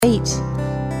feet.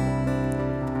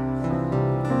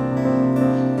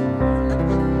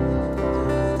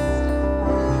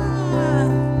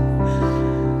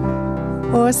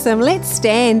 Awesome. Let's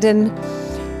stand and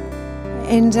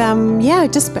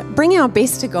just bring our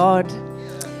best to God.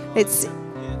 Let's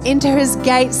enter His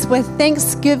gates with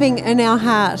thanksgiving in our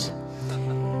heart.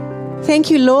 Thank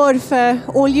you, Lord, for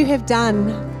all you have done.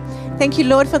 Thank you,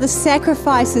 Lord, for the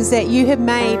sacrifices that you have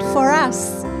made for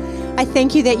us. I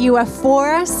thank you that you are for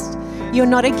us, you're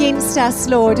not against us,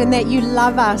 Lord, and that you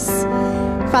love us.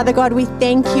 Father God, we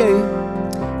thank you.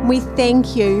 We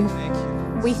thank you.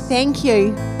 We thank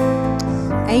you.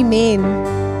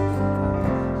 Amen.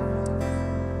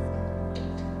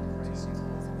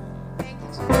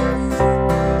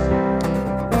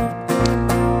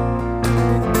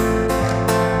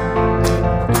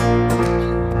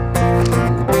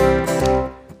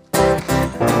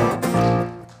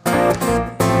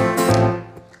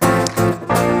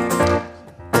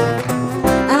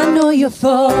 You're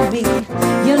for me,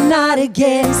 you're not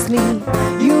against me.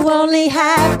 You only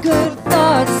have good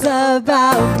thoughts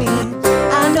about me.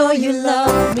 I know you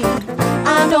love me,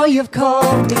 I know you've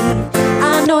called me.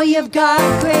 I know you've got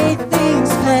great things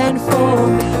planned for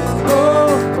me. Oh,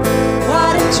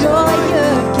 what a joy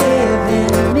you've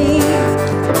given me.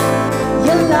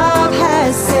 Your love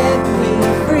has set me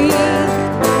free.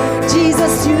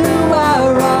 Jesus, you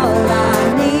are all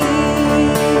I need.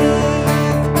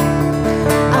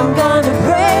 I'm gonna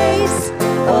praise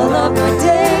all of my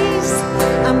days.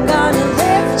 I'm gonna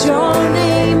lift your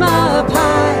name up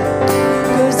high,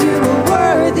 'cause you are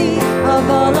worthy of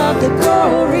all of the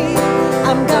glory.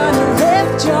 I'm gonna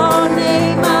lift your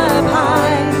name up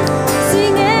high,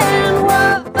 singing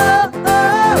whoa, oh,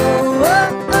 oh, oh,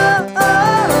 oh,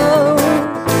 oh.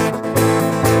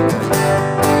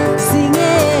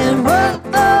 Singing whoa,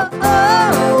 oh,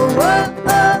 oh, oh,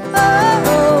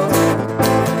 oh, oh.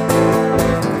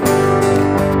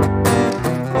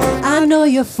 I know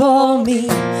you're for me,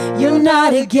 you're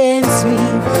not against me.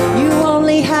 You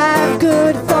only have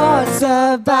good thoughts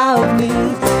about me.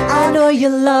 I know you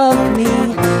love me,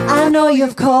 I know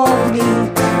you've called me.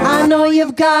 I know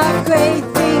you've got great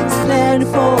things planned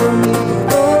for me.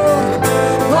 Oh,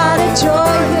 what a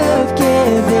joy you've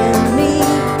given me.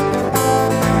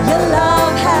 Your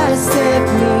love has set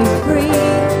me free.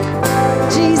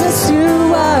 Jesus, you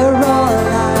are all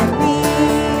I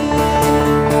need.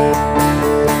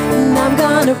 And I'm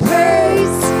gonna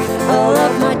praise all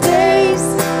of my days.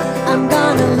 I'm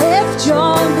gonna lift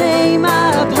your name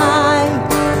up high,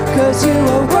 'cause you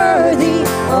are worthy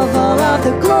of all of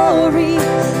the glory.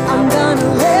 I'm gonna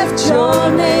lift your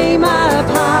name up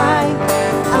high.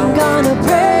 I'm gonna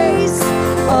praise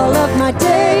all of my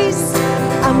days.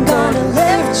 I'm gonna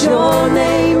lift your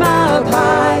name up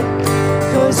high,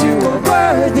 'cause you are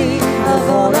worthy of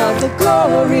all of the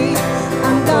glory.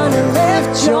 I'm gonna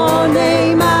lift your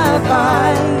name up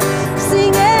high,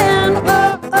 singing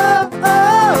oh, oh,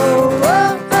 oh,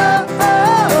 oh, oh,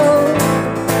 oh.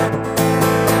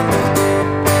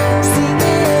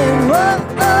 Singing oh,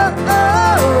 oh,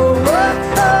 oh,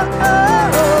 oh,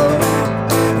 oh, oh.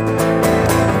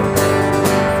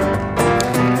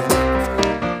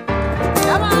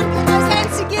 Come on, put those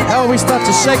hands together. How we start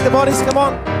to shake the bodies? Come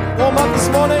on, warm up this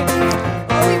morning.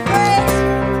 We praise.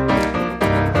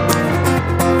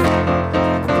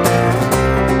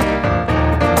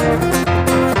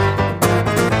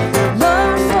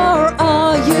 Lord, for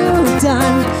all you've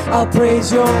done, I'll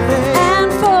praise your name.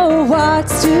 and for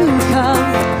what's to come,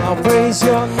 I'll praise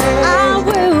your name I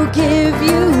will give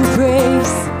you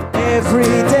praise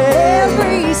every day.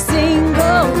 every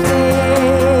single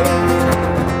day.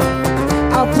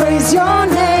 I'll praise your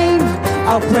name,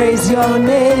 I'll praise your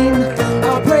name,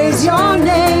 I'll praise your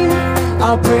name,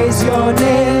 I'll praise your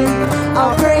name,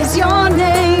 I'll praise your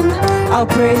name, I'll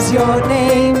praise your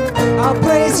name, I'll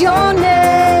praise your name.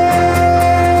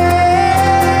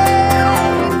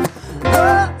 Oh,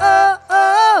 oh,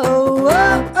 oh,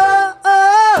 oh, oh,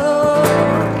 oh.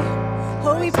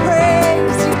 Oh, we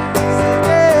praise you.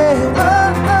 Oh,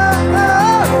 oh,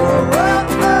 oh,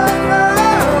 oh, oh,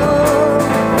 oh.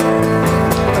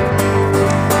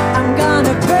 I'm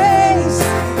gonna praise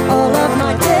all of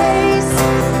my days.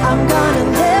 I'm gonna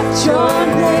lift your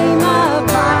name up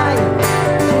high,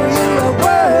 for you are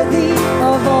worthy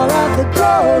of all of the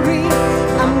glory.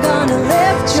 I'm gonna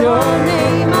lift your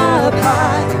name up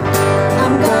high.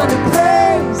 I'm gonna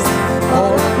praise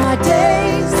all of my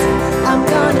days. I'm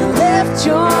gonna lift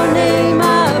your name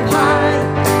up high,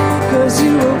 'cause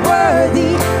you are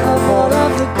worthy of all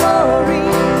of the glory.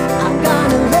 I'm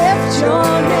gonna lift your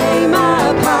name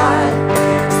up high,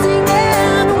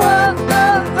 singing whoa,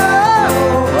 oh, oh,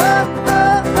 oh,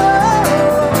 oh,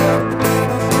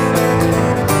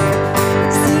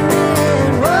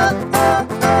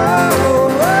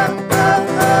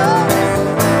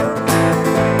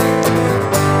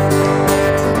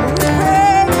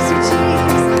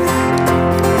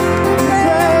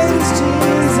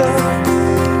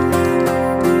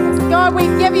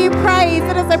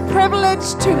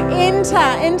 privilege to enter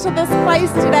into this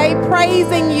place today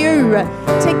praising you,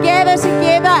 to gather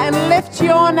together and lift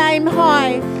your name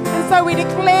high. And so we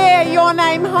declare your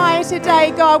name high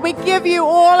today, God. We give you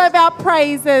all of our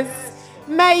praises.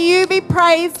 May you be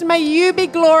praised, may you be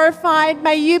glorified,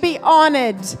 may you be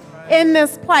honored in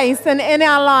this place and in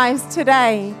our lives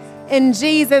today. In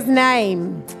Jesus'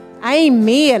 name,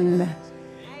 amen.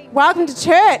 Welcome to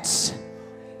church.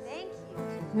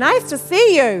 Nice to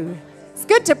see you. It's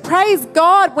good to praise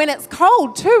God when it's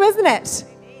cold too, isn't it?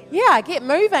 Yeah, get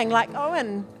moving like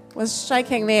Owen was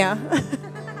shaking there.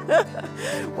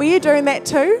 Were you doing that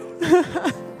too?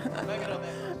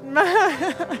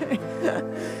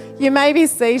 You may be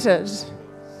seated.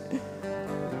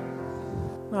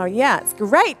 Well, yeah, it's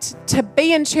great to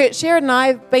be in church. Sharon and I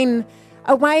have been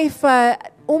away for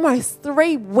almost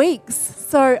 3 weeks.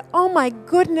 So, oh my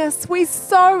goodness, we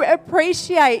so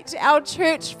appreciate our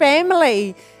church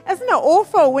family. Isn't it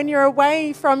awful when you're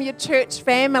away from your church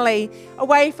family,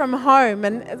 away from home?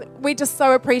 And we just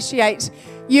so appreciate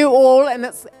you all, and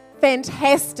it's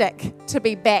fantastic to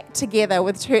be back together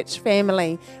with church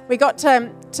family. We got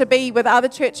to be with other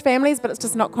church families, but it's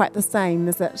just not quite the same,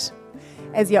 is it,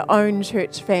 as your own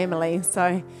church family.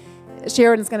 So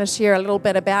Sharon's going to share a little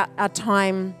bit about our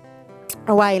time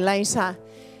away later.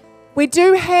 We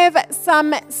do have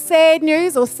some sad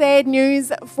news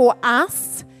for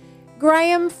us.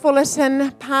 Graham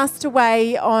Fullerton passed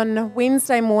away on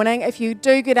Wednesday morning. If you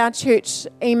do get our church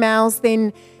emails,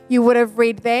 then you would have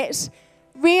read that.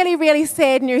 Really, really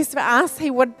sad news for us.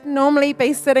 He would normally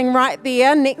be sitting right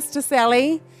there next to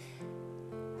Sally.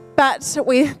 But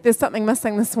there's something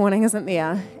missing this morning, isn't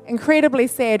there? Incredibly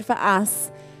sad for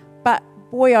us. But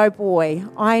boy, oh boy,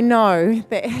 I know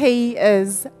that he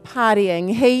is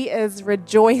partying. He is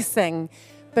rejoicing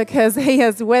because he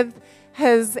is with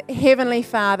his Heavenly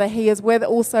Father. He is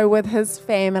also with his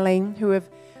family who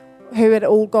had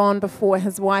all gone before,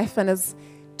 his wife and his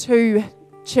 2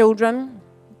 children.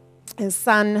 His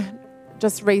son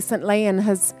just recently, and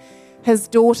his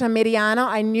daughter Mediana.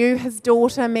 I knew his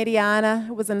daughter Mediana,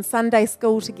 was in Sunday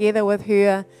school together with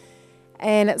her,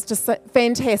 and it's just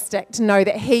fantastic to know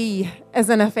that he is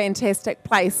in a fantastic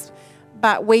place.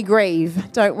 But we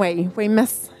grieve, don't we? We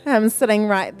miss him sitting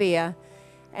right there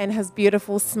and his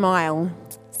beautiful smile.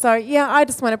 So yeah, I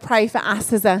just want to pray for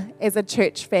us as a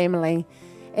church family,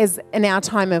 as in our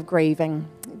time of grieving.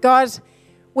 God,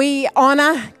 we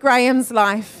honour Graham's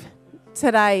life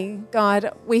today.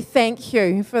 God, we thank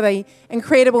you for the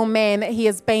incredible man that he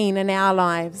has been in our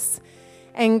lives.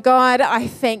 And God, I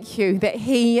thank you that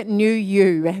he knew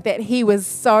you, that he was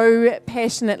so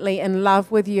passionately in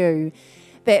love with you,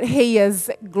 that he is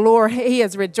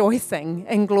rejoicing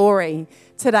in glory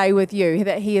today with you,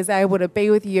 that he is able to be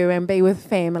with you and be with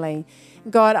family.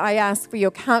 God, I ask for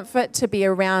your comfort to be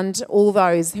around all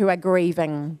those who are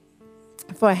grieving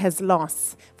for his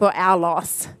loss, for our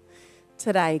loss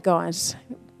today, God.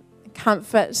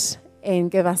 Comfort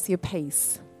and give us your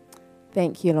peace.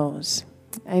 Thank you, Lord.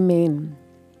 Amen.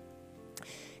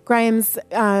 Graham's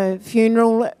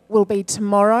funeral will be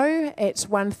tomorrow at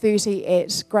 1:30 at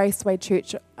Graceway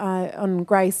Church on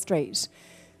Grey Street.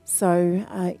 So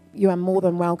you are more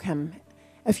than welcome.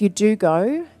 If you do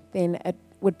go, then it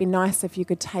would be nice if you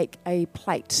could take a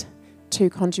plate to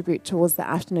contribute towards the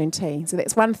afternoon tea. So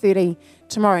that's 1:30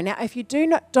 tomorrow. Now, if you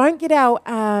don't get our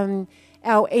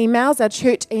emails, our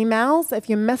church emails, if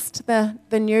you missed the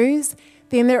news,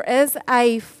 then there is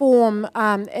a form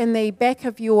in the back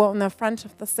of on the front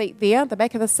of the seat there, the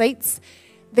back of the seats.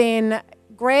 Then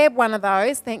grab one of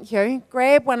those, thank you,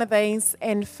 grab one of these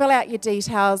and fill out your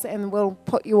details and we'll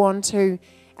put you onto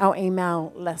our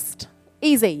email list.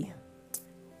 Easy.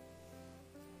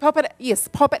 Pop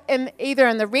it in either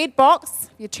in the red box.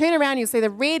 If you turn around, you'll see the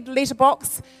red letter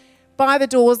box by the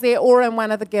doors there, or in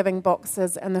one of the giving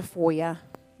boxes in the foyer.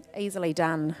 Easily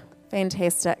done.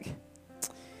 Fantastic.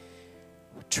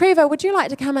 Trevor, would you like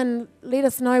to come and let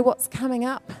us know what's coming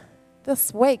up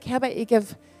this week? How about you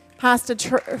give Pastor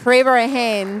Trevor a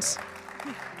hand?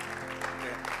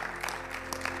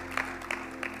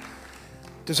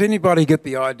 Does anybody get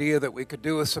the idea that we could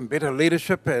do with some better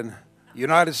leadership in the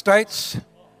United States?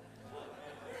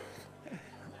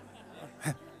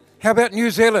 How about New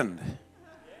Zealand?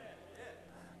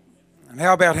 And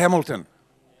how about Hamilton?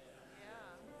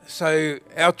 So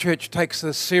our church takes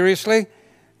this seriously,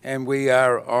 and we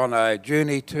are on a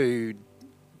journey to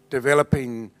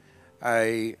developing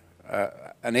an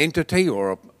entity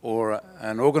or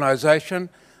an organisation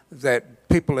that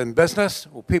people in business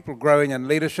or people growing in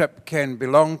leadership can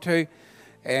belong to.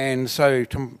 And so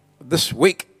this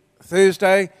week,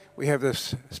 Thursday, we have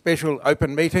this special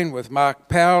open meeting with Mark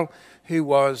Powell, who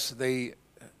was the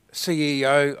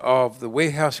CEO of the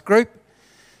Warehouse Group.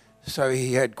 So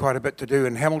he had quite a bit to do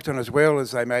in Hamilton as well,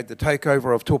 as they made the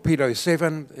takeover of Torpedo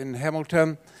 7 in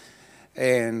Hamilton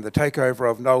and the takeover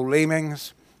of Noel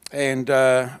Leemings. And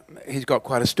he's got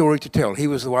quite a story to tell. He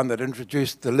was the one that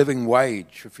introduced the living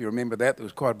wage, if you remember that. There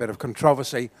was quite a bit of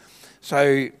controversy.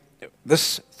 So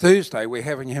this Thursday we're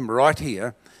having him right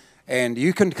here, and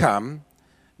you can come,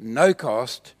 no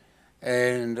cost,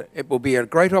 and it will be a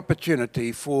great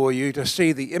opportunity for you to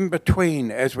see the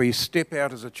in-between as we step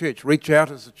out as a church, reach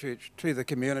out as a church to the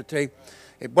community.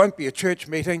 It won't be a church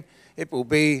meeting, it will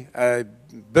be a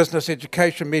business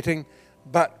education meeting,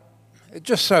 but it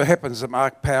just so happens that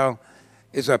Mark Powell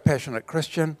is a passionate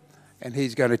Christian and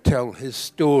he's going to tell his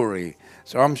story.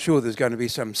 So I'm sure there's going to be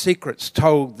some secrets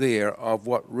told there of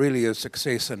what really is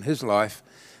success in his life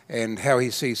and how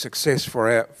he sees success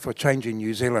for changing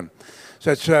New Zealand.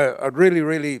 So I'd really,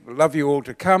 really love you all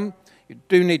to come. You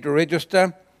do need to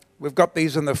register. We've got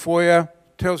these in the foyer.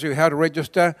 Tells you how to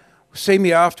register. See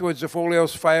me afterwards if all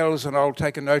else fails, and I'll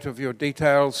take a note of your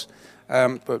details.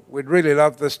 But we'd really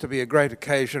love this to be a great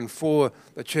occasion for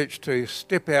the church to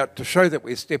step out, to show that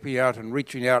we're stepping out and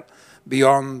reaching out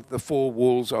beyond the four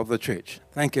walls of the church.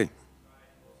 Thank you.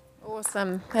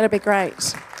 Awesome. That'll be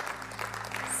great.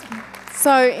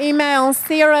 So email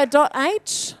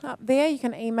sarah.h up there. You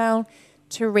can email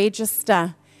to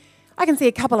register. I can see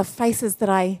a couple of faces that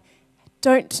I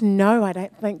don't know, I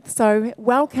don't think. So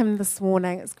welcome this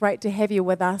morning. It's great to have you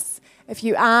with us. If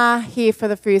you are here for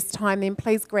the first time, then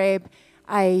please grab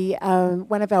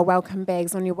one of our welcome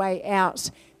bags on your way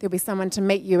out. There'll be someone to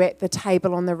meet you at the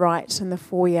table on the right in the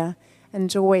foyer.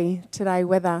 Enjoy today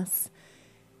with us.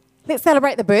 Let's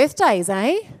celebrate the birthdays,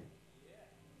 eh?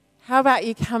 How about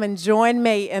you come and join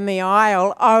me in the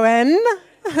aisle, Owen?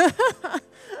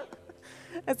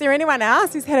 Is there anyone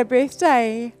else who's had a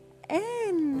birthday?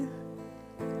 Anne.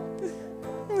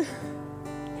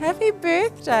 Happy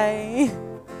birthday.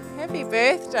 Happy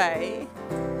birthday.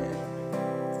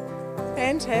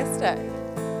 Fantastic.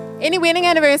 Any wedding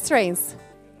anniversaries?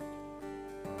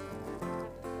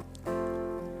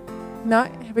 No?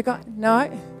 Have we got? No?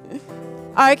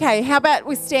 Okay, how about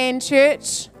we stand,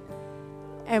 church,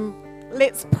 and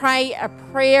let's pray a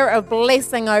prayer of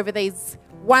blessing over these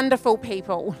wonderful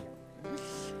people.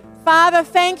 Father,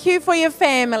 thank you for your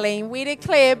family. We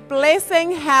declare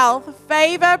blessing, health,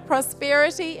 favour,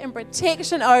 prosperity and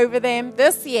protection over them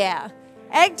this year.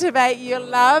 Activate your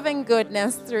love and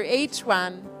goodness through each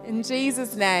one. In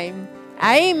Jesus' name,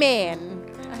 amen.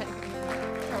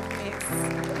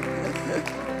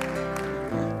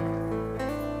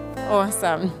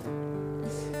 Awesome.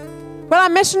 Well, our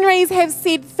missionaries have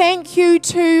said thank you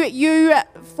to you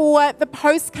for the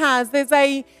postcards. There's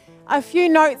a few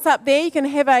notes up there. You can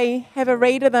have a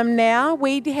read of them now.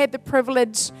 We had the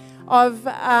privilege of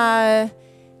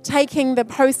taking the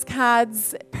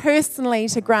postcards personally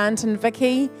to Grant and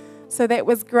Vicky, so that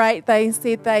was great. They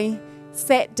said they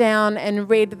sat down and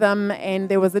read them, and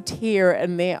there was a tear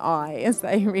in their eye as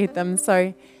they read them.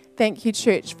 So thank you,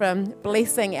 church, for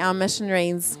blessing our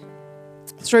missionaries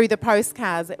through the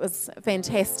postcards. It was a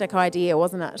fantastic idea,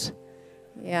 wasn't it?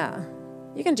 Yeah.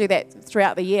 You can do that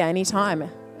throughout the year, anytime,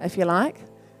 if you like.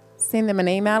 Send them an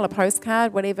email, a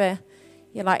postcard, whatever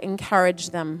you like, encourage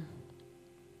them.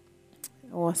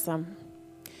 Awesome.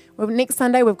 Well, next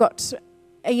Sunday we've got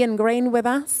Ian Green with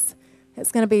us.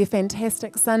 It's going to be a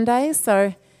fantastic Sunday, so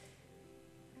it'd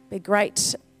be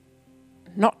great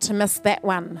not to miss that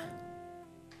one.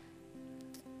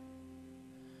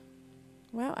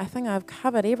 Well, I think I've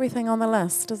covered everything on the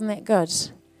list. Isn't that good?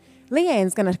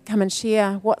 Leanne's going to come and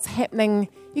share what's happening.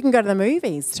 You can go to the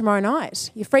movies tomorrow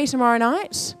night. You free tomorrow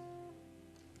night?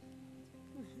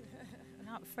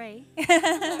 Not free.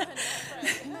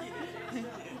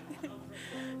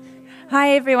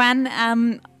 Hi, everyone.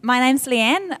 My name's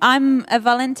Leanne. I'm a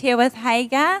volunteer with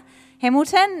Hagar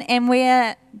Hamilton, and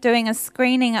we're doing a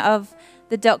screening of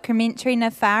the documentary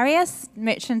Nefarious,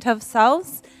 Merchant of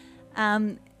Souls.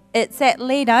 It's at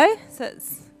Lido, so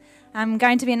it's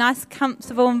going to be a nice,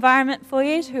 comfortable environment for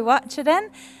you to watch it in.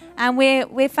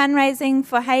 We're fundraising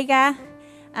for Hagar.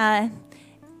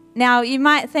 Now, you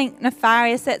might think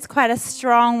nefarious, that's quite a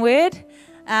strong word,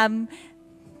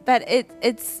 but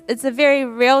it's a very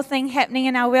real thing happening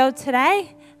in our world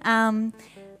today. Some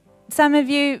of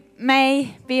you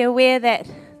may be aware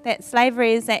that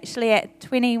slavery is actually at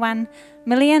 21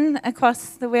 million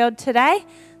across the world today.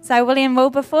 So William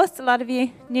Wilberforce, a lot of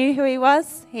you knew who he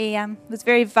was. He was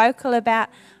very vocal about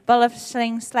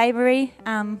abolishing slavery.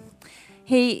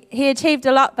 He achieved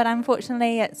a lot, but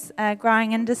unfortunately it's a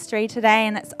growing industry today,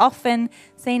 and it's often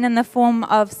seen in the form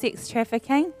of sex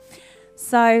trafficking.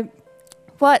 So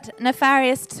what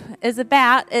Nefarious is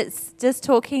about, it's just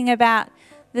talking about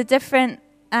the different,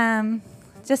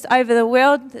 just over the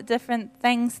world, the different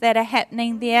things that are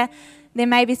happening there. There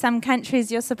may be some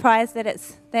countries you're surprised that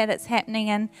it's happening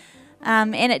in.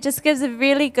 And it just gives a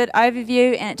really good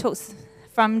overview, and it talks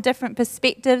from different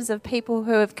perspectives of people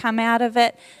who have come out of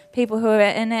it, people who are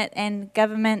in it, and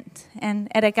government, and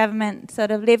at a government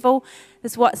sort of level,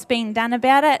 is what's being done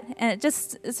about it. And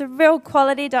it's a real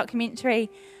quality documentary.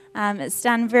 It's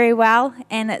done very well,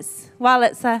 and while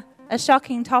it's a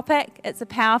shocking topic, it's a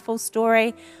powerful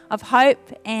story of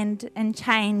hope and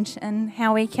change, and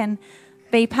how we can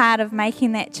be part of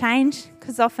making that change,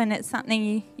 because often it's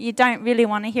something you don't really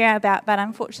want to hear about, but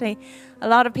unfortunately a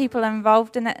lot of people are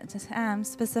involved in it,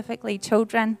 specifically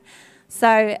children.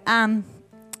 So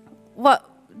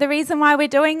the reason why we're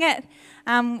doing it,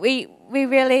 we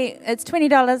really, it's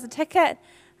 $20 a ticket.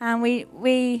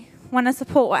 We want to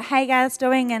support what Hagar's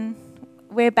doing, and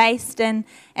we're based in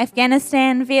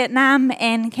Afghanistan, Vietnam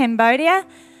and Cambodia.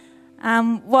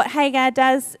 What Hagar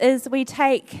does is we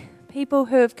take people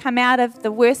who have come out of the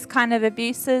worst kind of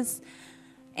abuses,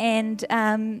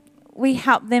 and we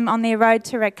help them on their road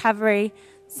to recovery.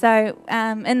 So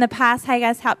in the past,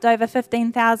 Hagar's helped over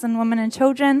 15,000 women and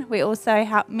children. We also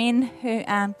help men who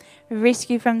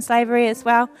rescue from slavery as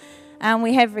well.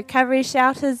 We have recovery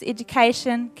shelters,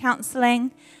 education,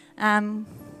 counselling.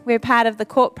 We're part of the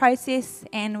court process,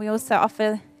 and we also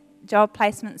offer job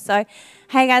placements. So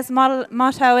Hagar's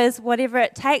motto is whatever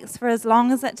it takes for as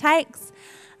long as it takes.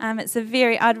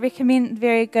 I'd recommend,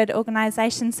 very good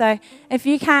organisation. So if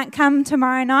you can't come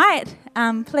tomorrow night,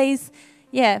 please,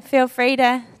 feel free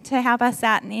to help us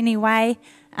out in any way.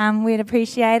 We'd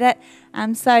appreciate it.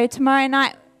 So tomorrow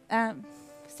night,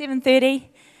 7:30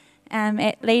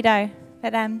 at Lido.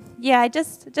 But I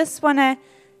just want to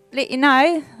let you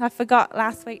know, I forgot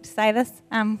last week to say this,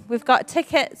 we've got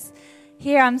tickets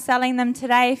here. I'm selling them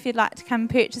today if you'd like to come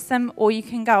purchase them, or you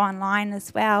can go online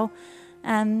as well.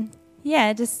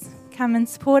 Just come and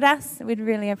support us. We'd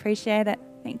really appreciate it.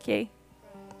 Thank you.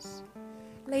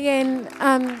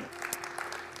 Leanne,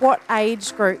 what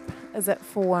age group is it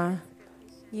for?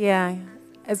 Yeah,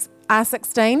 is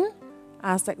R16?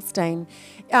 R16.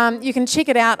 You can check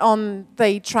it out on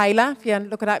the trailer. If you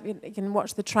look it up, you can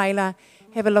watch the trailer,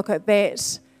 have a look at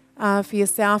that for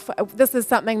yourself. This is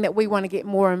something that we want to get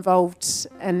more involved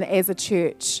in as a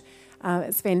church.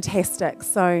 It's fantastic.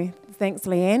 So thanks,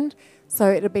 Leanne. So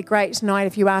it'll be great tonight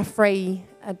if you are free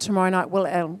tomorrow night.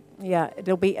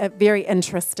 It'll be very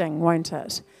interesting, won't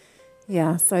it?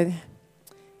 Yeah, so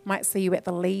might see you at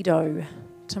the Lido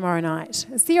tomorrow night.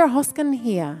 Is Sarah Hoskin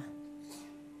here?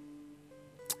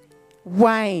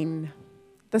 Wayne,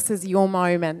 this is your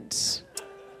moment.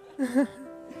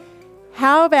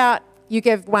 How about you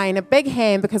give Wayne a big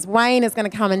hand, because Wayne is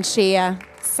going to come and share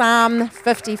Psalm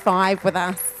 55 with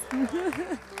us.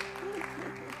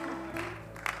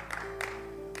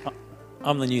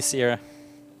 I'm the new Sarah.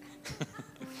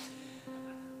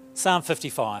 Psalm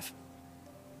 55.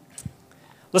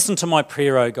 Listen to my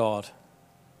prayer, O God.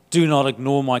 Do not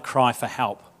ignore my cry for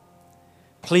help.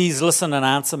 Please listen and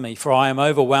answer me, for I am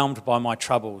overwhelmed by my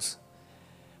troubles.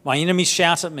 My enemies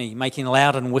shout at me, making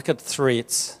loud and wicked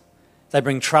threats. They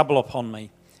bring trouble upon me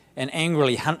and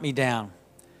angrily hunt me down.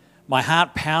 My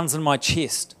heart pounds in my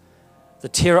chest. The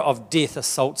terror of death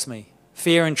assaults me.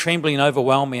 Fear and trembling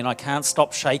overwhelm me, and I can't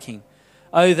stop shaking.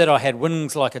 Oh, that I had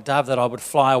wings like a dove, that I would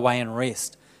fly away and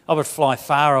rest. I would fly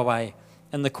far away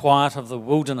in the quiet of the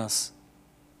wilderness.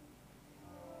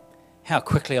 How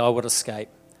quickly I would escape,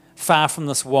 far from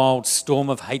this wild storm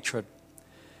of hatred.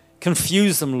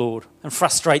 Confuse them, Lord, and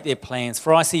frustrate their plans,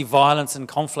 for I see violence and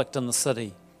conflict in the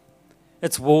city.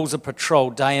 Its walls are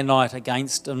patrolled day and night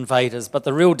against invaders, but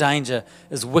the real danger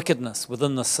is wickedness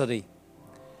within the city.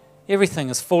 Everything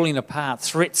is falling apart.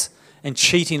 Threats and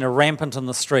cheating are rampant in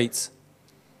the streets.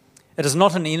 It is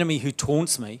not an enemy who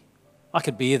taunts me. I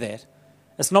could bear that.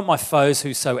 It's not my foes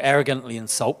who so arrogantly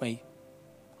insult me.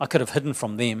 I could have hidden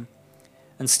from them.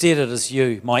 Instead, it is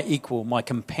you, my equal, my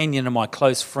companion, and my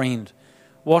close friend.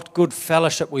 What good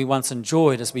fellowship we once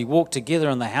enjoyed as we walked together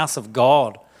in the house of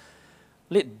God.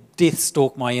 Let death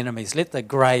stalk my enemies. Let the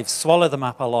grave swallow them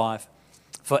up alive,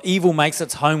 for evil makes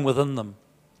its home within them.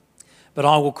 But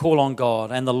I will call on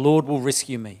God, and the Lord will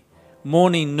rescue me.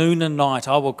 Morning, noon, and night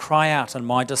I will cry out in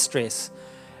my distress,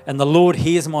 and the Lord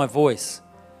hears my voice.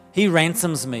 He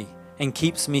ransoms me and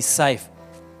keeps me safe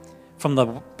from the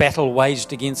battle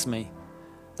waged against me,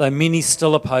 though many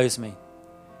still oppose me.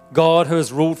 God, who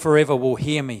has ruled forever, will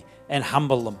hear me and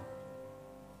humble them.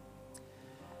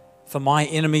 For my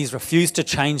enemies refuse to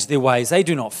change their ways. They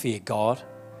do not fear God.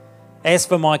 As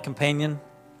for my companion,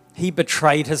 he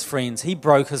betrayed his friends. He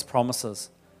broke his promises.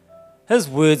 His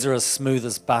words are as smooth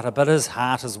as butter, but his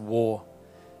heart is war.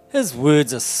 His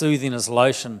words are soothing as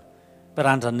lotion, but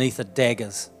underneath are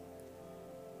daggers.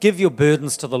 Give your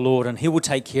burdens to the Lord, and he will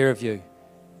take care of you.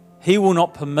 He will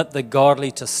not permit the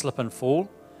godly to slip and fall,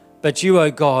 but you,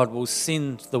 O God, will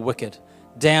send the wicked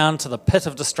down to the pit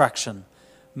of destruction.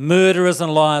 Murderers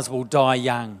and liars will die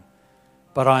young,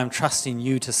 but I am trusting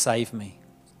you to save me.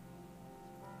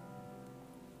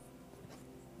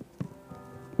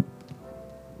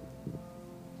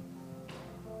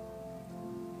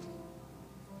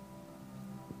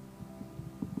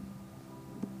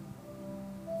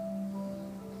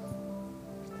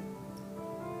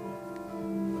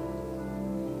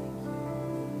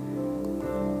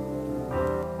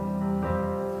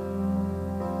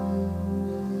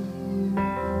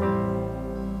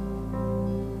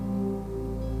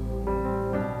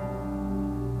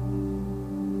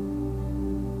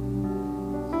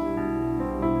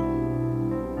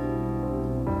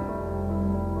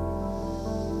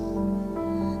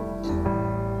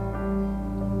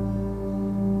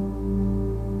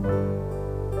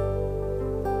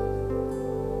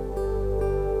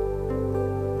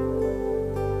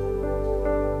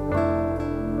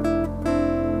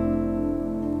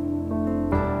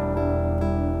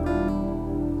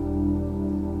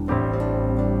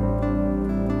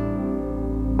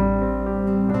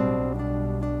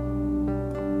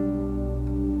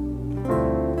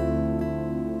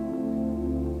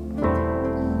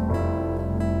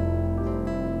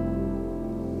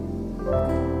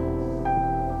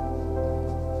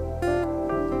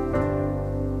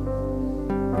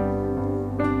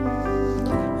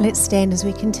 Let's stand as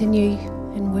we continue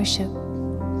in worship.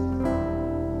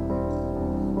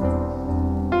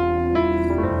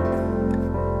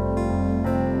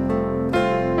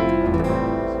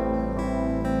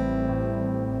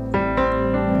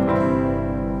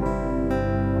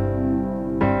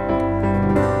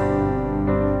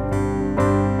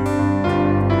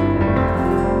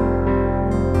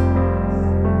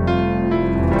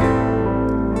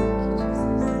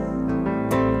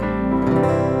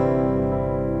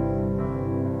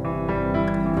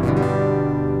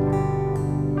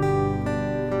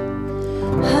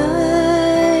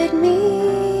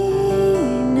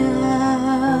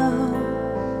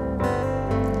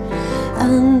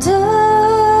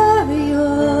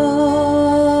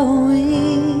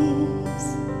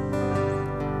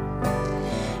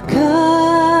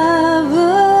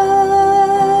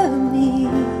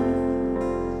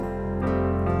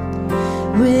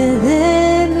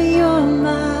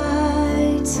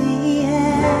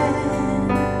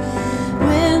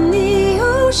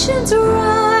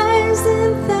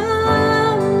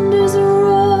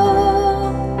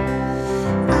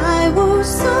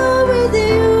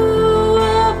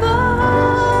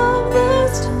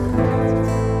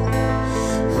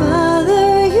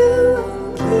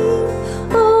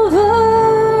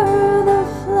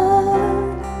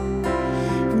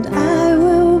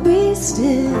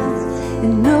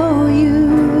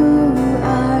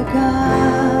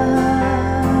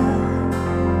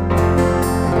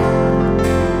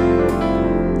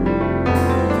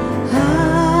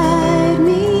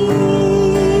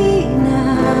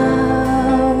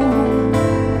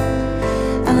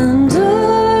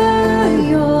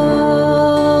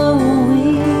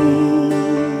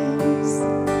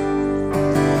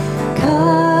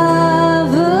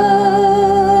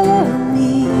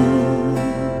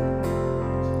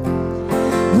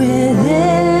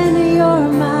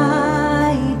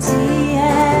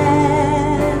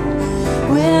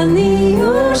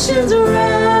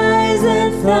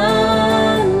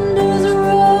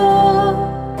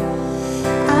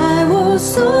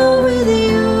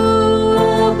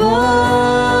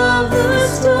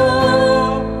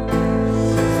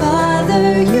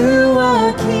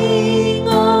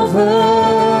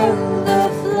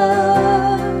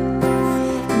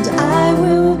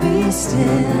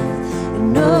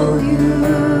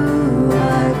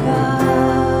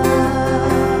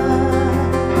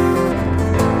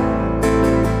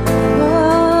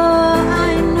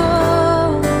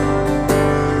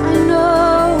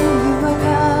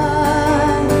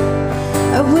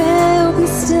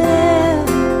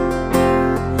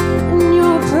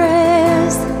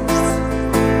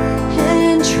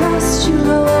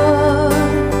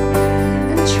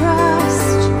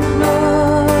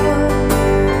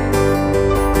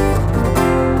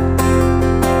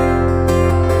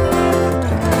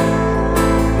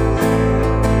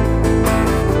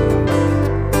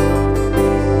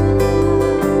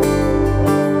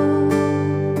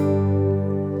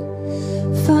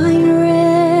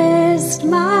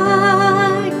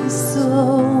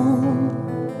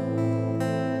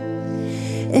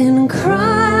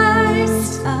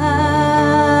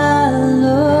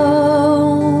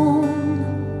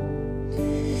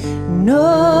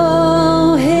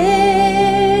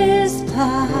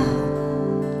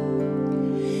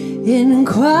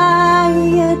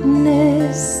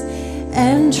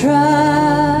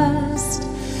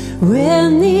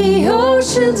 the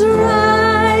oceans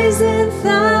rise and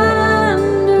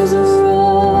thunders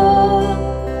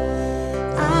roar,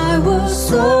 I will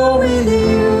soar with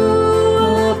you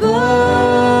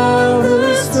above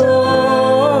the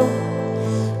storm.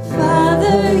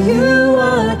 Father, you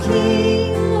are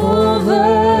king over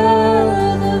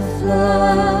the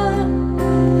flood.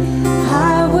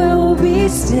 I will be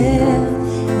still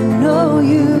and know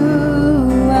you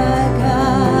are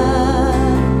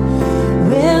God.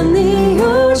 When the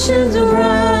oceans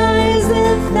rise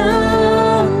and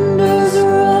thunders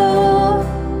roar,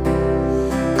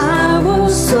 I will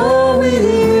soar with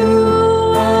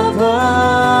you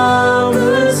above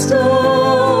the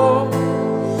storm.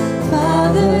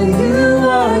 Father, you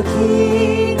are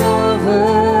king over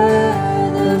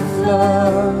the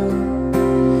flood.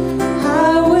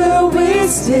 I will be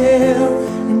still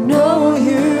and know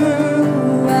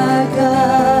you are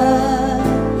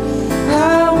God.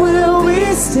 I will be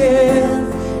still,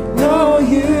 know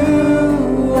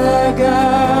you are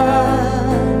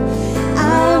God.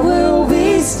 I will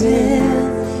be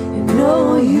still and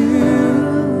know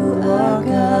you are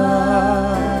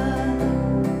God.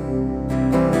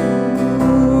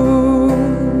 Ooh,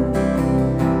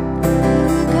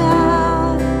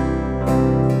 God.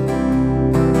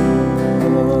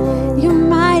 Your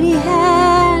mighty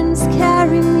hands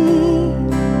carry me.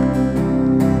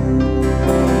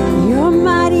 Your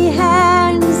mighty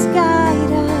hands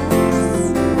guide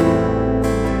us.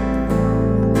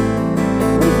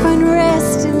 We find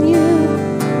rest in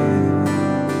you.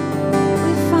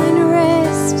 We find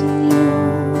rest in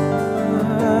you.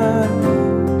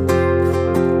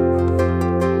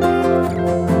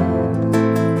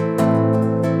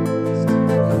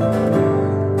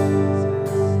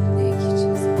 Thank you,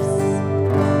 Jesus.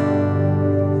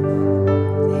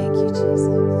 Thank you,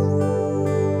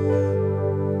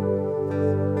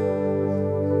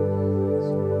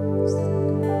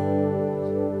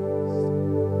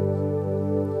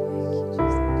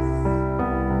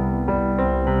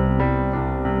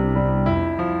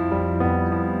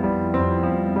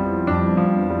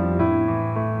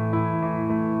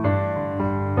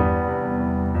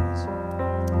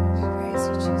 Praise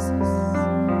you, Jesus.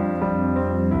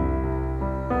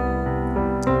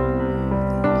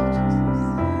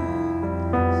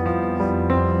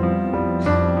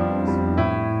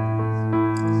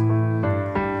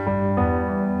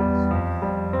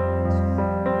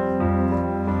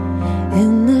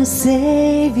 In the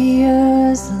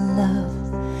Savior's love,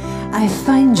 I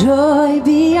find joy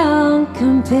beyond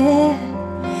compare.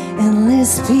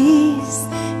 Endless peace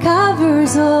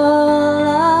covers all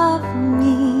of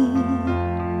me.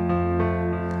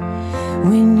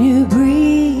 When you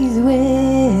breathe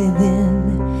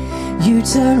within, you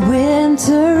turn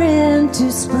winter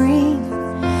into spring.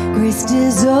 Grace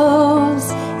dissolves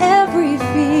every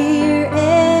fear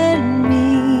in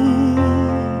me.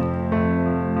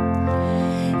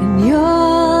 And your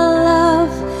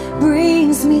love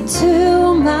brings me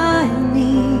to my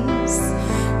knees,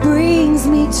 brings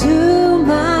me to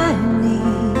my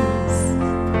knees.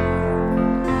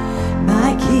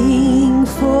 My King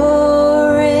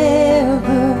forever,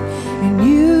 and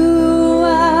you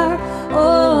are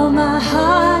all my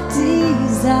heart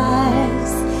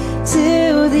desires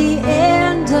till the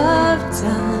end of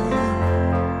time.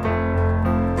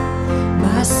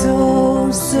 My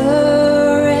soul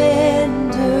surrenders.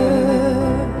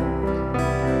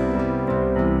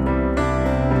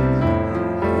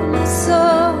 My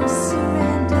soul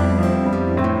surrenders.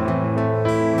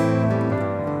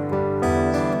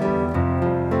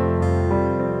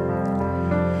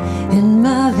 In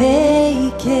my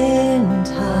vacant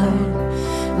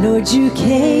heart, Lord, you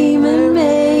came and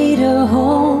made a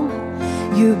home.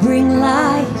 You bring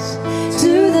light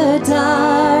to the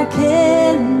dark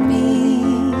in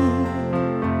me.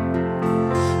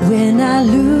 When I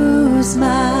lose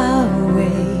my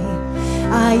way,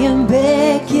 I am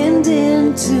beckoned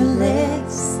into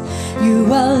legs. You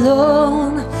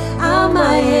alone are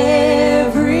my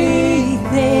everything.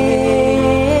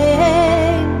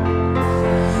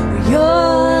 Your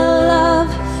love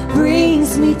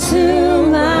brings me to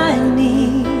my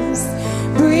knees,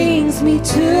 brings me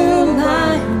to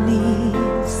my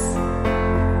knees.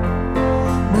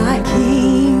 My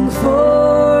King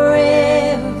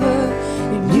forever,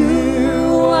 and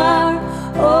you are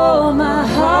all my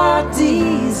heart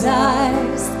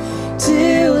desires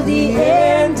till the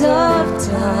end of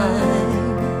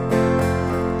time.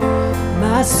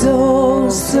 My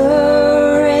soul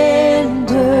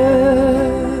surrenders.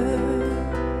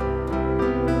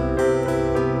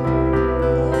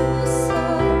 My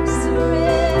soul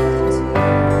surrenders.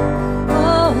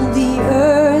 All the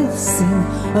earth sing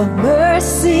of mercy.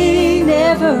 mercy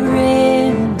never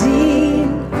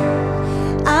ending.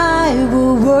 I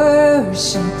will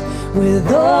worship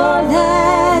with all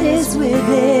that is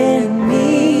within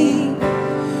me.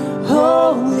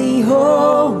 Holy,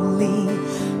 holy,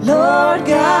 Lord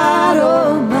God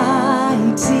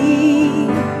Almighty,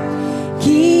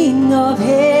 King of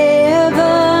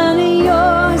heaven,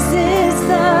 yours is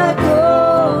the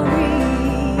glory.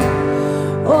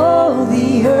 All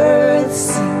the earth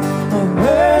sing of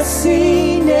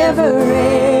mercy never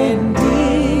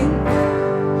ending.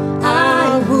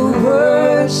 I will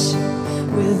worship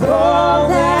with all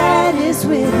that is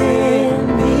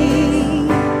within me.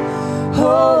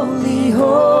 Holy,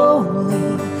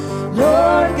 holy,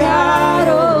 Lord God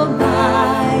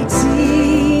Almighty,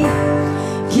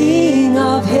 King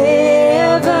of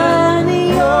heaven,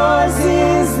 yours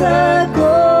is the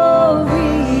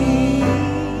glory.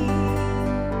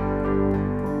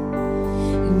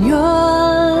 And your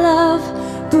love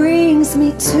brings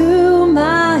me to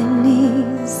my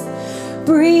knees,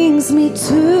 brings me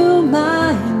to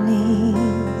my knees.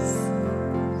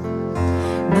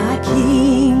 My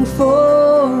King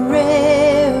forever,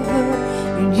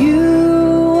 and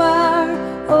you are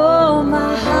all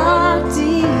my heart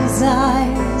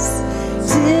desires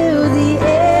till the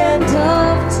end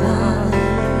of time.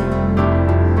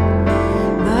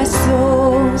 My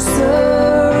soul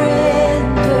surrender,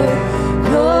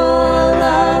 your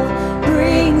love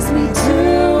brings me to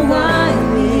my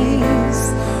knees,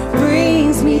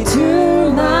 brings me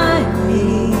to my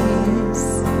knees.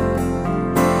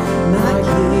 My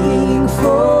King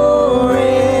forever,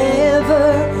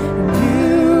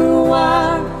 you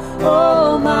are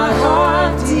all my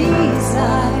heart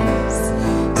desires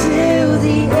till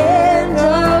the end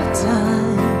of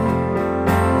time.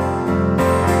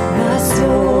 My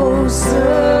soul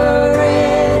surrender.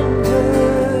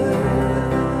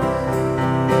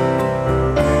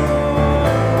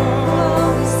 Oh,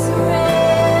 we surrender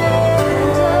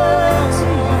to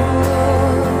you,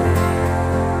 Lord.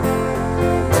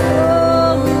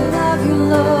 Oh, we love you,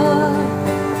 Lord.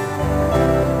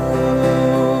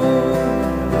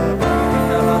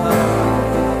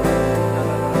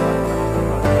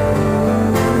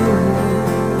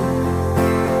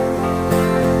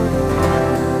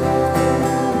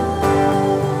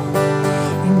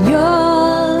 And your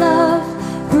love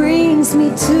brings me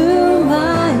to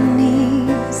my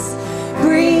knees,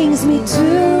 brings me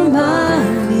to my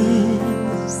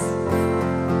knees.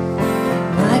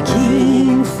 My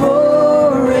King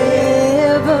forever,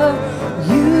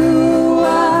 you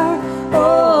are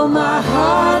all my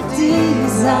heart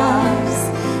desires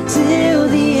till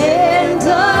the end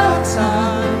of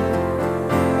time.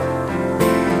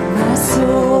 My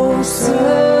soul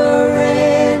surrender.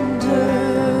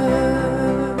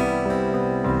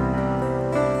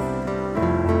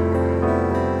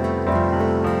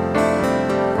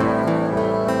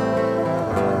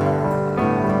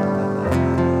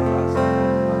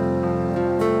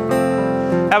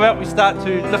 How about we start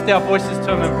to lift our voices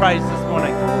to Him in praise this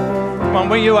morning? Come on,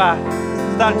 where you are,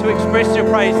 start to express your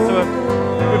praise to Him.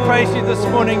 We praise you this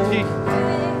morning. You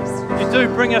do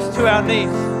bring us to our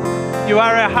knees. You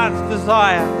are our heart's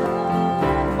desire.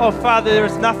 Oh, Father, there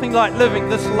is nothing like living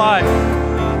this life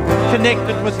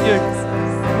connected with you.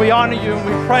 We honor you and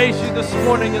we praise you this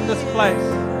morning in this place.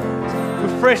 We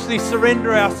freshly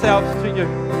surrender ourselves to you.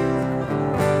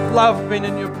 Love being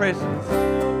in your presence.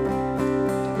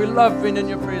 We love being in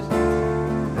your presence.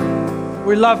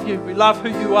 We love you. We love who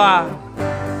you are.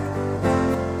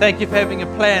 Thank you for having a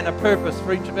plan, a purpose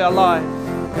for each of our lives.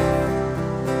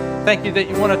 Thank you that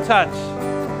you want to touch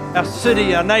our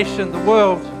city, our nation, the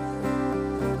world.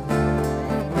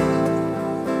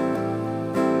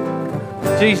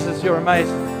 Jesus, you're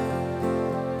amazing.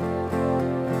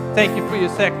 Thank you for your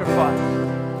sacrifice.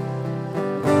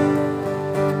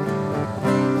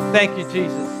 Thank you,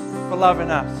 Jesus, for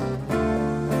loving us.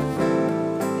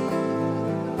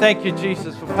 Thank you,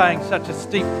 Jesus, for paying such a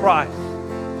steep price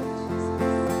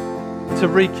to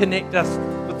reconnect us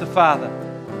with the Father.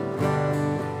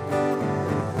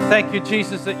 Thank you,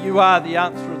 Jesus, that you are the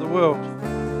answer of the world,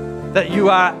 that you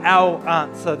are our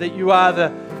answer, that you are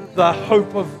the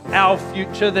hope of our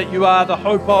future, that you are the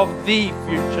hope of the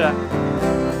future.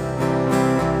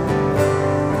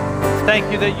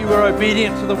 Thank you that you were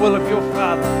obedient to the will of your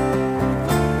Father.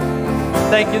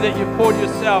 Thank you that you poured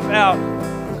yourself out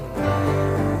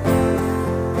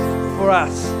for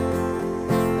us.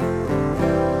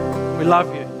 We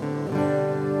love you.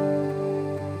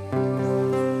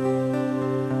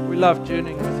 We love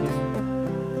journeying with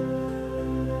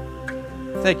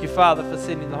you. Thank you, Father, for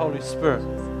sending the Holy Spirit.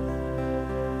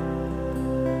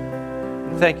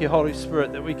 And thank you, Holy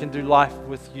Spirit, that we can do life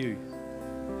with you.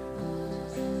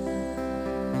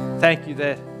 Thank you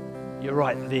that you're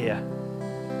right there.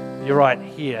 You're right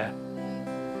here.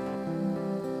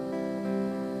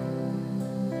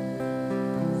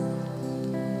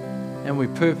 And we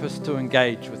purpose to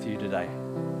engage with you today.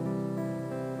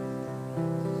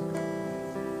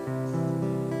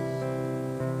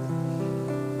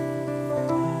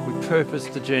 We purpose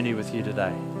to journey with you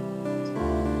today.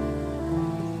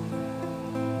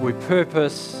 We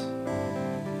purpose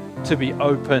to be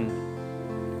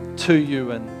open to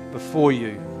you and before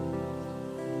you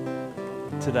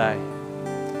today.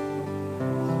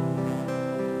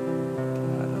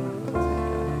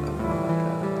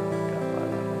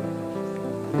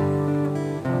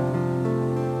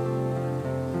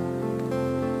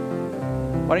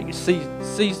 Why don't you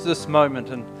seize this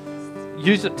moment and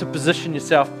use it to position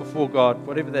yourself before God,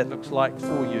 whatever that looks like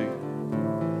for you.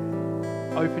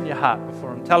 Open your heart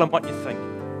before Him. Tell Him what you think.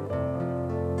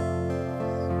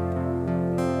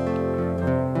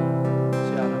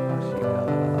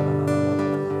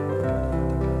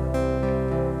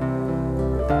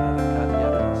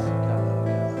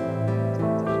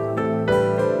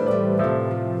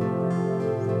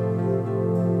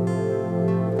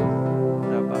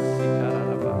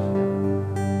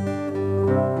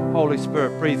 Holy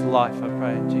Spirit, breathe life, I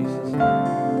pray in Jesus'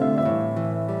 name.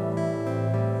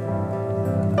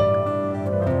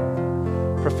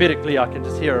 Prophetically, I can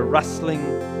just hear a rustling,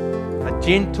 a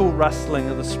gentle rustling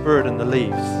of the Spirit in the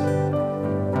leaves.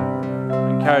 I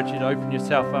encourage you to open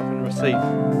yourself up and receive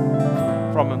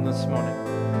from Him this morning.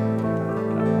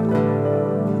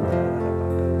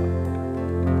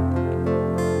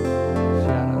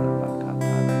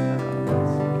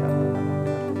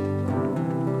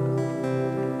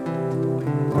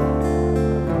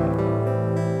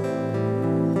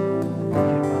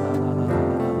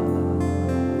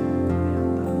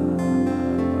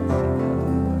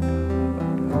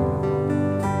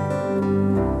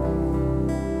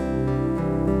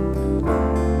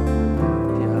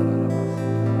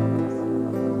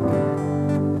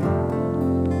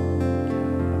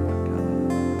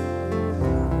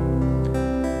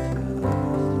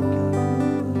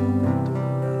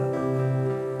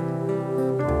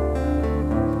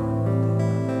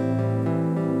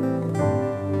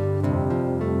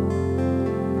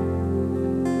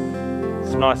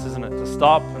 Nice, isn't it, to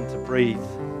stop and to breathe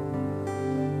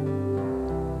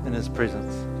in His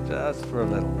presence, just for a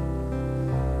little.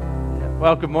 Yeah.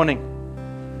 Well, good morning.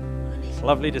 It's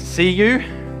lovely to see you.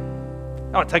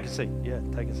 Oh, take a seat. Yeah,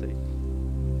 take a seat.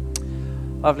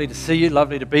 Lovely to see you.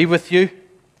 Lovely to be with you.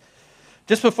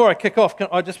 Just before I kick off,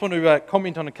 I just want to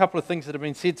comment on a couple of things that have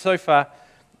been said so far.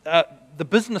 The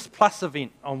Business Plus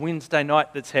event on Wednesday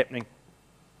night that's happening.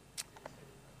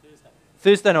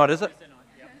 Thursday night, is it?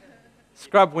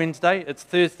 Scrub Wednesday, it's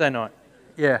Thursday night.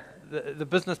 Yeah, the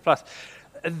Business Plus.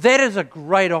 That is a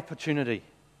great opportunity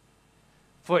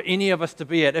for any of us to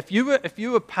be at. If you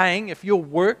were paying, if your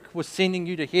work was sending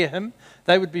you to hear Him,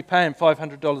 they would be paying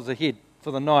 $500 a head for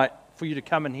the night for you to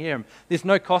come and hear Him. There's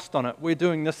no cost on it. We're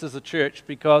doing this as a church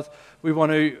because we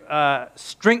want to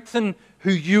strengthen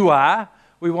who you are.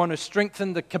 We want to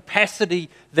strengthen the capacity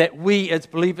that we as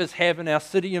believers have in our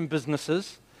city and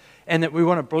businesses, and that we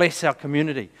want to bless our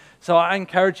community. So I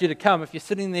encourage you to come. If you're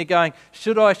sitting there going,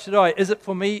 should I? Is it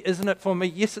for me? Isn't it for me?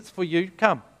 Yes, it's for you.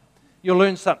 Come. You'll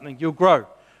learn something. You'll grow.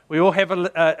 We all have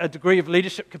a degree of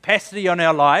leadership capacity on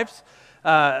our lives.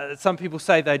 Some people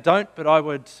say they don't, but I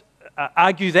would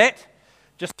argue that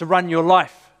just to run your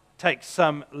life takes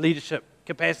some leadership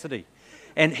capacity.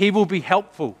 And He will be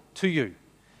helpful to you.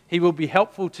 He will be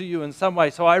helpful to you in some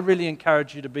way. So I really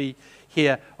encourage you to be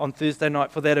here on Thursday night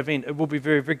for that event. It will be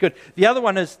very, very good. The other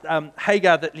one is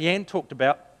Hagar that Leanne talked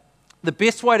about. The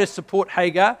best way to support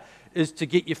Hagar is to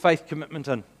get your faith commitment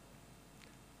in,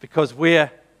 because we're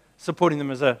supporting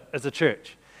them as a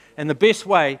church. And the best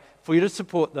way for you to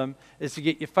support them is to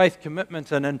get your faith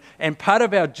commitment in. And part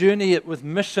of our journey with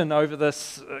mission over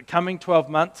this coming 12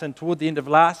 months and toward the end of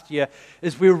last year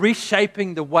is we're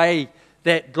reshaping the way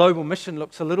that global mission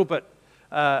looks a little bit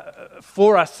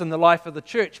for us in the life of the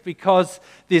church, because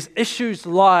there's issues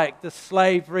like the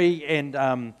slavery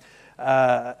and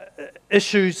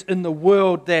issues in the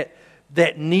world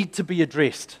that need to be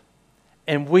addressed.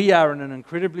 And we are in an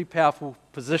incredibly powerful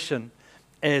position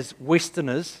as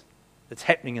Westerners. It's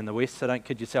happening in the West, so don't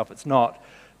kid yourself, it's not.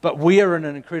 But we are in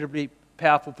an incredibly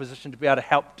powerful position to be able to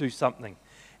help do something.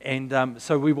 And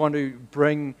so we want to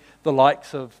bring the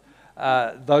likes of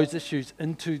those issues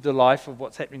into the life of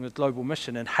what's happening with Global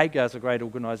Mission. And Hagar is a great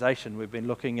organisation. We've been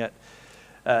looking at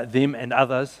them and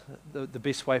others the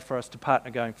best way for us to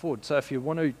partner going forward. So if you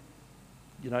want to,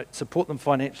 support them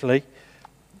financially,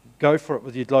 go for it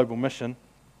with your global mission,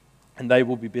 and they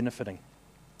will be benefiting.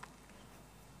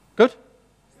 Good?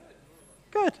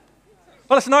 Good.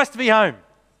 Well, it's nice to be home.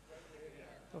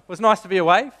 It was nice to be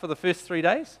away for the first 3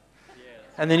 days,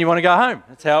 and then you want to go home.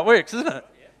 That's how it works, isn't it?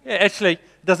 Yeah, actually,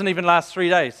 it doesn't even last 3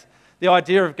 days. The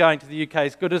idea of going to the UK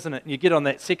is good, isn't it? And you get on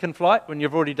that second flight when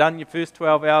you've already done your first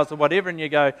 12 hours or whatever, and you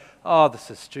go, oh,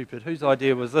 this is stupid. Whose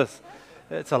idea was this?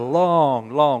 It's a long,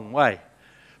 long way.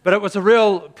 But it was a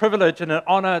real privilege and an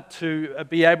honour to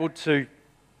be able to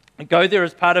go there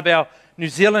as part of our New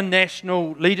Zealand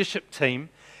national leadership team.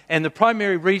 And the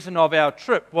primary reason of our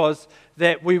trip was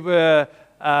that we were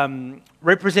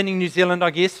representing New Zealand,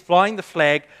 I guess, flying the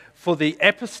flag for the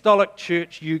Apostolic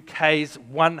Church UK's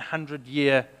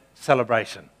 100-year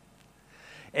celebration.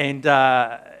 And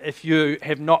if you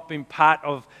have not been part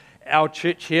of our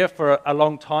church here for a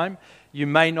long time, you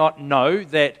may not know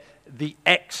that the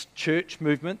Acts Church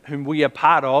movement, whom we are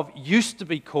part of, used to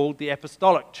be called the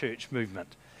Apostolic Church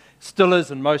movement. Still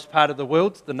is in most part of the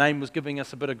world. The name was giving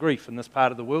us a bit of grief in this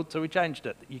part of the world, so we changed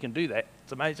it. You can do that.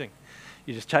 It's amazing.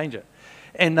 You just change it.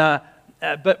 And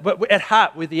but at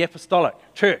heart, we're the Apostolic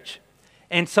Church.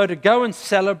 And so to go and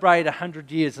celebrate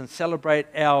 100 years and celebrate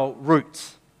our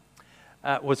roots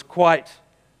was quite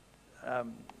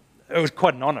an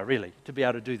honour, really, to be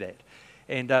able to do that.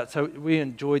 And so we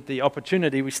enjoyed the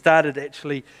opportunity. We started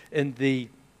actually in the,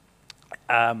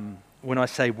 when I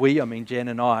say we, I mean Jan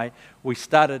and I, we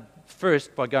started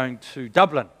first by going to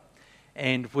Dublin.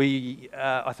 And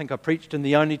I think I preached in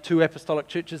the only 2 apostolic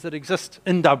churches that exist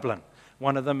in Dublin.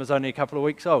 One of them is only a couple of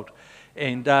weeks old.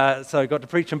 And so I got to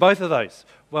preach in both of those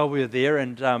while we were there,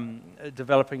 and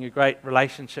developing a great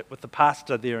relationship with the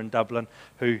pastor there in Dublin,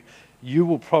 who you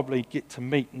will probably get to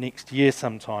meet next year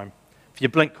sometime. If you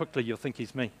blink quickly, you'll think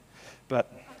he's me.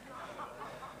 But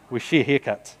we share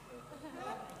haircuts.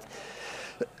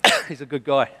 He's a good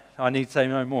guy. I need to say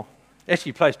no more. Actually,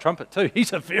 he plays trumpet too.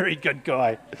 He's a very good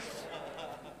guy.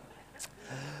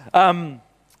 And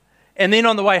then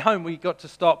on the way home, we got to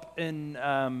stop in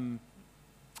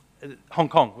Hong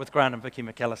Kong with Grant and Vicky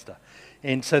McAllister.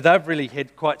 And so they've really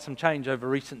had quite some change over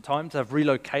recent times. They've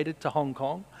relocated to Hong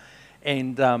Kong,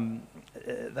 and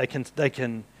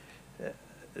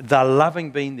they're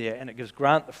loving being there, and it gives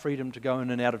Grant the freedom to go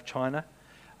in and out of China,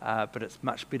 but it's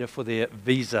much better for their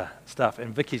visa stuff.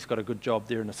 And Vicky's got a good job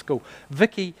there in a school.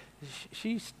 Vicky,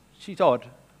 she's odd.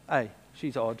 Hey,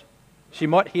 she's odd. She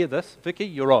might hear this. Vicky,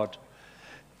 you're odd.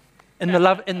 In the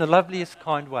loveliest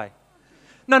kind way.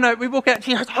 No, we walk out,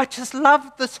 she goes, I just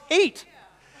love this heat.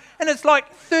 And it's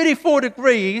like 34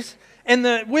 degrees, and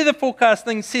the weather forecast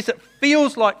thing says it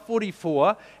feels like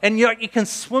 44, and you can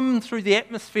swim through the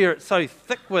atmosphere. It's so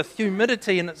thick with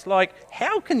humidity, and it's like,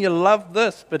 how can you love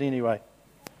this? But anyway,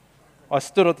 I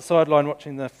stood at the sideline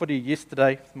watching the footy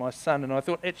yesterday with my son, and I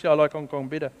thought, actually, I like Hong Kong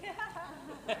better.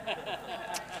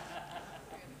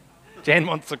 Jan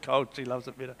wants the cold, she loves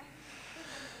it better.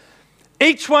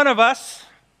 Each one of us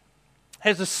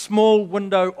has a small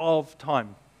window of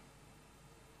time.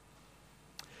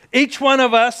 Each one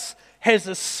of us has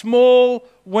a small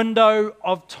window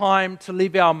of time to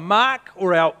leave our mark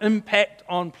or our impact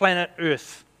on planet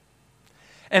Earth.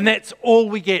 And that's all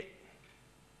we get.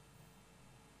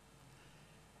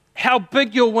 How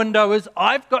big your window is,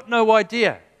 I've got no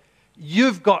idea.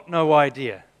 You've got no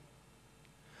idea.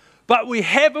 But we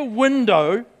have a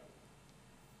window,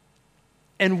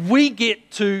 and we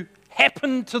get to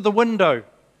happen to the window.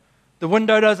 The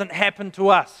window doesn't happen to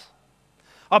us.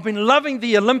 I've been loving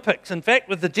the Olympics. In fact,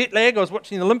 with the jet lag, I was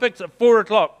watching the Olympics at 4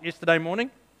 o'clock yesterday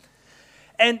morning.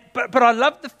 But I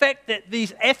love the fact that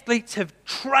these athletes have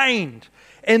trained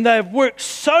and they've worked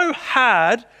so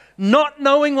hard, not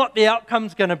knowing what the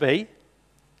outcome's going to be,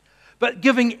 but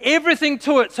giving everything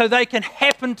to it so they can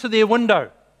happen to their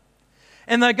window.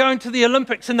 And they're going to the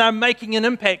Olympics and they're making an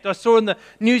impact. I saw in the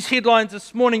news headlines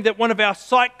this morning that one of our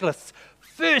cyclists,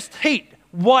 first heat,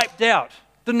 wiped out,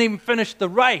 didn't even finish the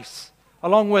race.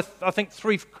 Along with, I think,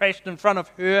 3 crashed in front of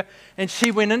her, and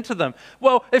she went into them.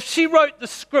 Well, if she wrote the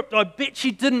script, I bet she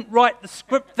didn't write the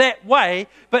script that way,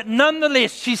 but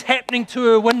nonetheless, she's happening to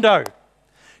her window.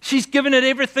 She's given it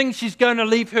everything. She's going to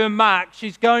leave her mark.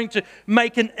 She's going to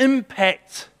make an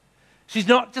impact. She's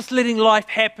not just letting life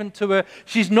happen to her.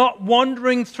 She's not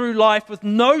wandering through life with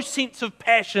no sense of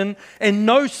passion and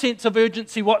no sense of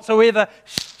urgency whatsoever.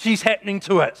 She's happening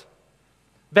to it.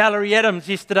 Valerie Adams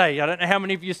yesterday, I don't know how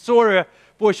many of you saw her.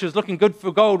 Boy, she was looking good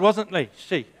for gold, wasn't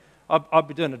she? I'd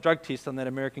be doing a drug test on that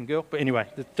American girl. But anyway,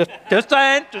 just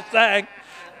saying.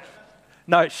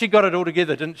 No, she got it all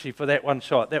together, didn't she, for that one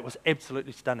shot? That was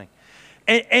absolutely stunning.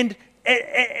 And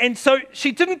so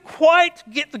she didn't quite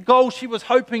get the goal she was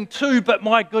hoping to, but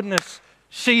my goodness,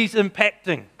 she's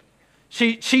impacting.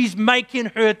 She's making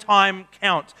her time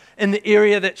count in the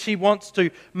area that she wants to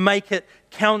make it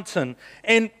count in.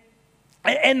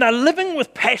 And they're living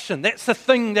with passion. That's the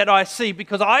thing that I see,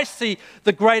 because I see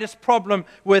the greatest problem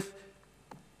with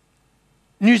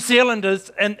New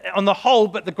Zealanders and on the whole,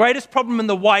 but the greatest problem in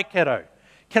the Waikato.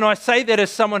 Can I say that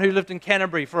as someone who lived in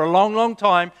Canterbury for a long, long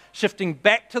time, shifting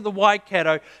back to the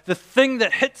Waikato, the thing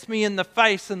that hits me in the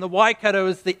face in the Waikato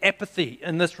is the apathy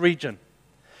in this region.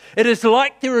 It is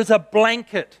like there is a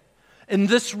blanket in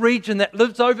this region that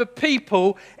lives over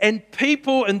people, and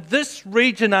people in this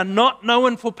region are not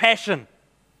known for passion.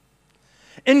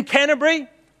 In Canterbury,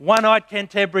 one-eyed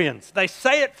Cantabrians. They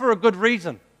say it for a good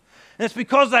reason. And it's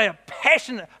because they are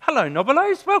passionate. Hello,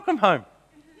 Nobelos. Welcome home.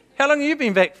 How long have you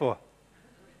been back for?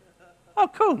 Oh,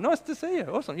 cool. Nice to see you.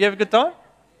 Awesome. You have a good time?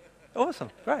 Awesome.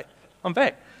 Great. I'm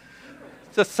back.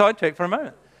 Just sidetrack for a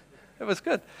moment. It was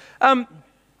good.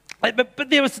 But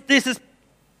there's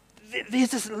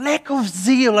this lack of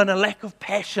zeal and a lack of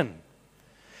passion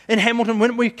in Hamilton.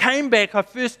 When we came back, I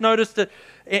first noticed it,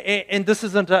 and this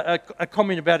isn't a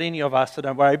comment about any of us, so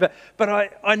don't worry, but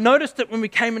I noticed it when we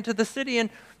came into the city, and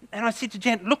I said to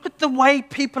Jan, look at the way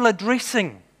people are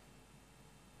dressing.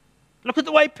 Look at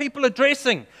the way people are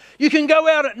dressing. You can go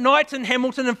out at night in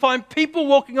Hamilton and find people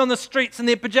walking on the streets in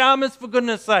their pajamas, for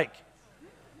goodness sake.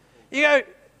 You go,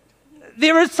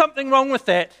 there is something wrong with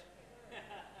that.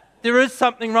 There is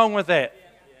something wrong with that.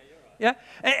 Yeah?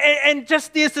 And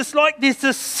just there's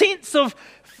this sense of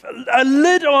a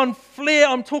lid on flair.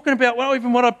 I'm talking about, well,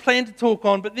 even what I planned to talk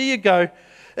on, but there you go.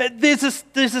 There's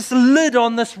this lid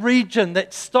on this region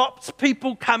that stops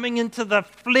people coming into the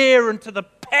flair, into the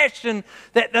passion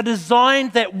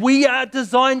that we are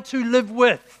designed to live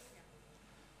with.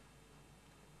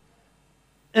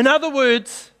 In other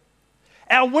words,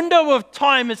 our window of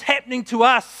time is happening to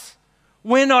us.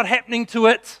 We're not happening to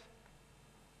it.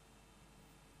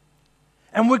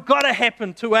 And we've got to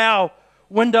happen to our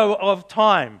window of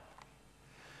time.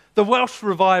 The Welsh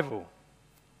Revival.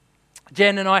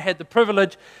 Jan and I had the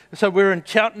privilege, so we were in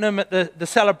Cheltenham at the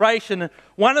celebration, and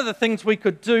one of the things we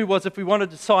could do was, if we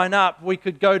wanted to sign up, we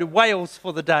could go to Wales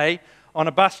for the day on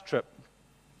a bus trip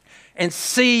and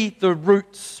see the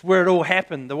roots where it all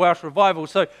happened, the Welsh Revival.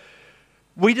 So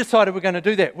we decided we're going to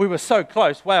do that. We were so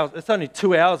close. Wales, it's only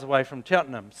 2 hours away from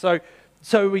Cheltenham. So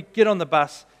we get on the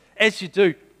bus. As you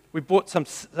do, we bought some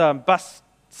bus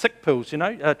sick pills,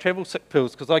 travel sick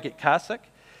pills, because I get car sick.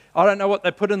 I don't know what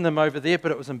they put in them over there,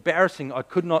 but it was embarrassing. I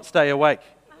could not stay awake.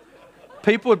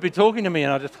 People would be talking to me,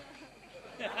 and I just...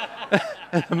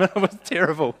 It was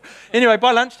terrible. Anyway,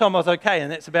 by lunchtime I was okay, and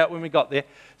that's about when we got there.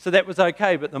 So that was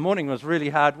okay, but the morning was really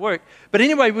hard work. But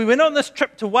anyway, we went on this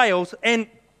trip to Wales, and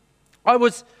I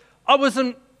don't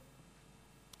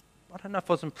know if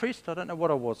I was impressed. I don't know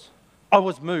what I was. I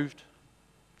was moved.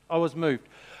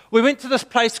 We went to this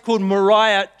place called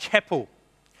Moriah Chapel.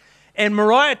 And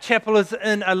Moriah Chapel is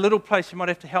in a little place. You might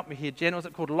have to help me here, Jan. Was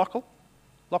it called Lockall?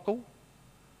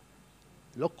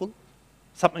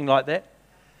 Something like that.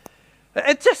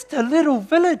 It's just a little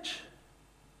village.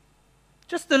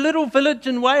 Just a little village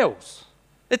in Wales.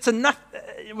 It's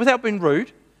without being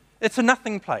rude, it's a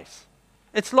nothing place.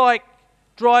 It's like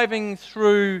driving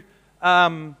through...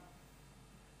 I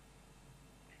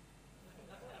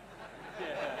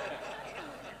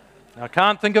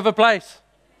can't think of a place.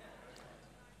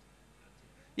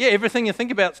 Yeah, everything you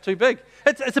think about is too big.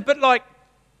 It's a bit like,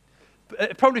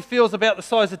 it probably feels about the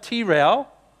size of T-Rail,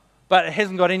 but it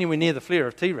hasn't got anywhere near the flair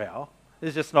of T-Rail.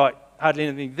 There's just like hardly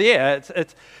anything there.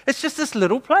 It's just this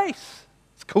little place.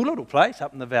 It's a cool little place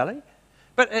up in the valley.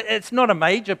 But it's not a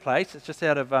major place. It's just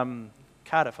out of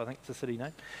Cardiff, I think it's the city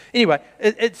name. Anyway,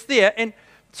 it's there. And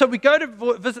so we go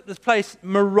to visit this place,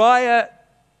 Moriah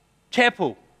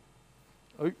Chapel.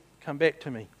 Oh, come back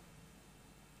to me.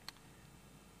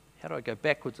 How do I go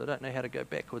backwards? I don't know how to go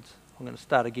backwards. I'm going to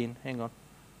start again. Hang on.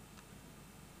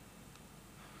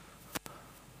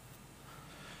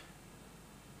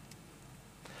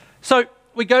 So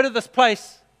we go to this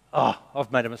place. Oh,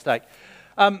 I've made a mistake.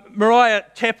 Moriah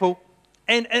Chapel.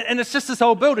 And it's just this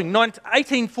old building.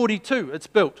 1842 it's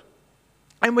built.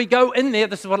 And we go in there.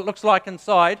 This is what it looks like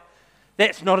inside.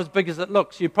 That's not as big as it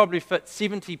looks. You probably fit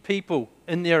 70 people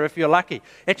in there if you're lucky.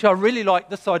 Actually, I really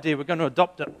like this idea. We're going to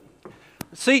adopt it.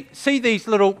 See these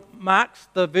little marks,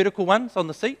 the vertical ones on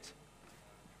the seats?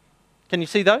 Can you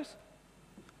see those?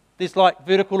 There's like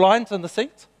vertical lines on the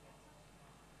seats.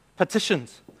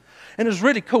 Partitions. And it was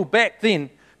really cool back then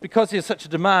because there's such a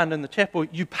demand in the chapel,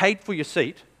 you paid for your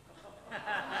seat.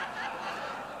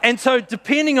 And so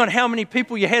depending on how many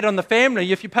people you had on the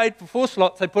family, if you paid for 4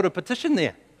 slots, they put a petition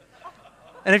there.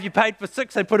 And if you paid for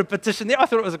 6, they put a petition there. I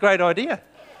thought it was a great idea.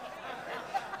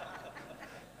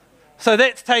 So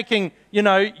that's taking,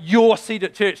 your seat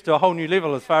at church to a whole new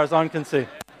level as far as I'm concerned.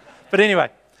 But anyway,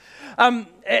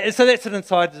 so that's an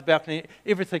inside, the balcony,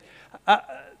 everything.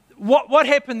 What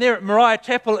happened there at Moriah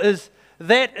Chapel is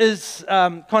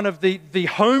kind of the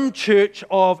home church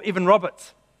of Evan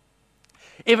Roberts.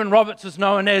 Evan Roberts is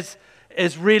known as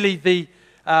really the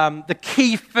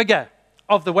key figure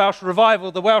of the Welsh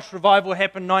Revival. The Welsh Revival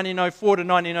happened 1904 to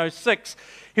 1906.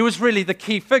 He was really the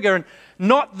key figure, and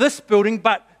not this building,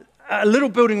 but a little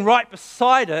building right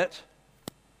beside it,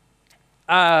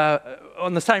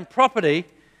 on the same property,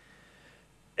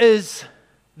 is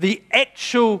the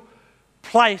actual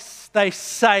place they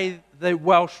say the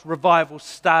Welsh Revival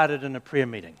started in a prayer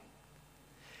meeting.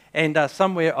 And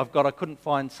somewhere I couldn't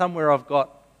find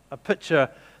a picture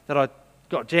that I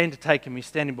got Jan to take of me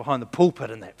standing behind the pulpit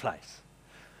in that place.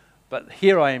 But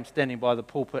here I am standing by the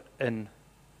pulpit in,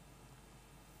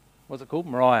 what's it called?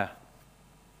 Moriah.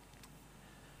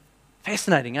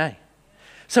 Fascinating, eh?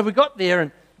 So we got there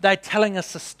and they're telling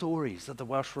us the stories of the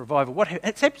Welsh Revival.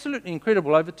 It's absolutely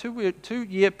incredible. Over a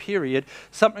two-year period,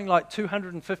 something like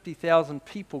 250,000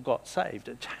 people got saved.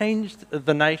 It changed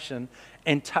the nation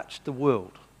and touched the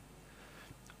world.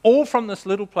 All from this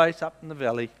little place up in the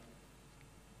valley,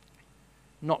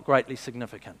 not greatly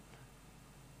significant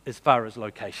as far as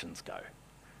locations go.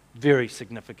 Very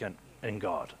significant in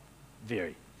God.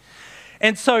 Very.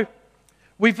 And so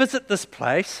we visit this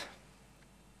place.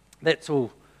 That's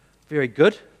all very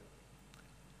good.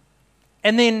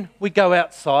 And then we go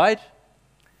outside,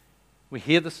 we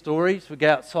hear the stories, we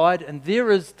go outside, and there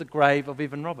is the grave of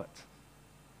Evan Roberts,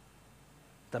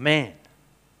 the man.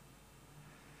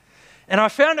 And I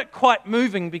found it quite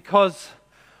moving because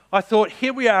I thought,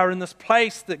 here we are in this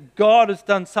place that God has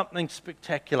done something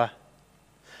spectacular.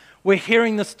 We're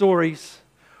hearing the stories,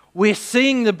 we're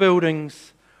seeing the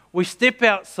buildings, we step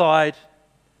outside,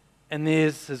 and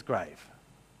there's his grave.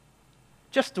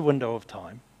 Just a window of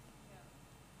time.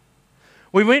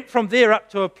 We went from there up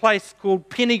to a place called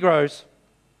Pennygroves,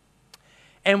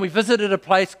 and we visited a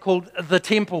place called the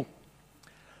Temple.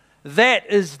 That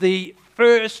is the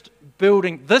first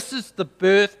building. This is the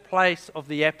birthplace of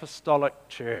the Apostolic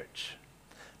Church.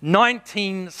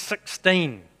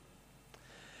 1916.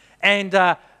 And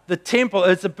the Temple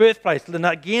is the birthplace. And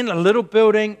again, a little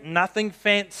building, nothing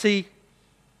fancy.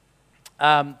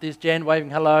 There's Jan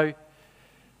waving hello.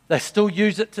 They still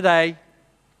use it today.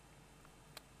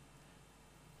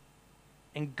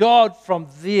 And God from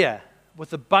there,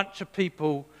 with a bunch of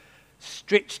people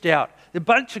stretched out, the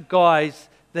bunch of guys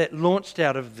that launched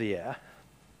out of there,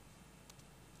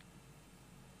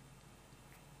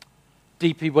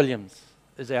 D.P. Williams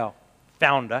is our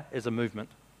founder as a movement.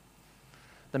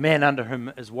 The man under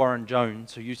him is Warren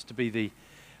Jones, who used to be the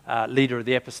leader of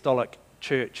the Apostolic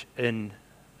Church in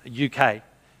the UK,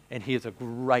 and he is a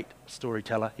great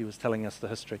storyteller. He was telling us the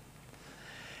history.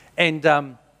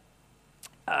 And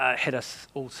had us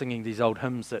all singing these old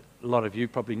hymns that a lot of you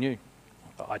probably knew.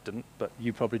 I didn't, but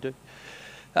you probably do.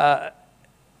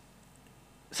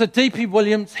 So D.P.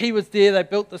 Williams, he was there, they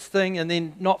built this thing, and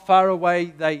then not far away,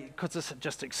 because this had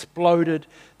just exploded,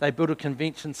 they built a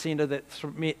convention centre that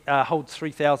holds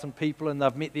 3,000 people, and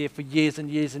they've met there for years and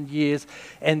years and years.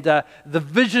 And the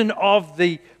vision of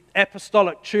the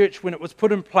Apostolic Church, when it was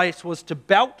put in place, was to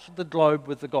belt the globe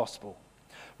with the gospel.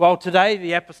 Well, today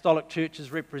the Apostolic Church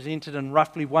is represented in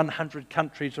roughly 100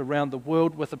 countries around the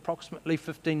world with approximately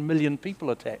 15 million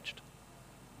people attached.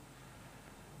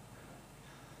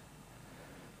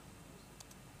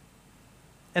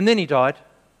 And then he died.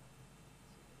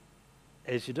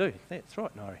 As you do. That's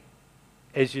right, Nari.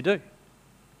 As you do.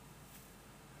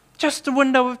 Just a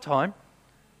window of time.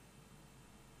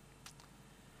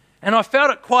 And I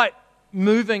felt it quite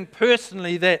moving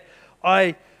personally that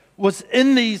I was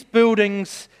in these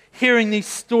buildings hearing these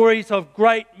stories of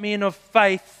great men of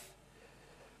faith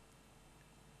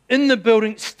in the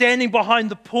building, standing behind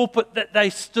the pulpit that they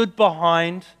stood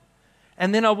behind,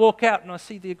 and then I walk out and I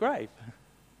see their grave.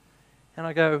 And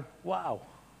I go, wow,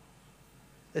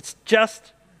 it's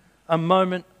just a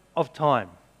moment of time.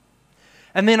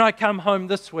 And then I come home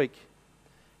this week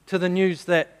to the news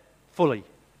that Fully,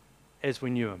 as we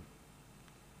knew him,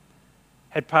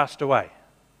 had passed away.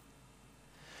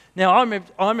 Now,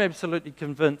 I'm absolutely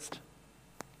convinced,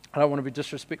 I don't want to be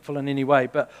disrespectful in any way,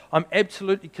 but I'm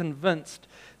absolutely convinced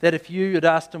that if you had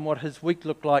asked him what his week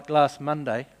looked like last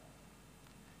Monday,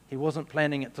 he wasn't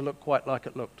planning it to look quite like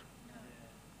it looked.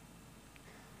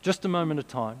 Just a moment of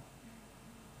time.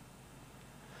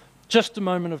 Just a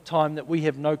moment of time that we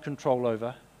have no control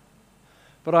over.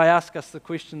 But I ask us the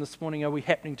question this morning, are we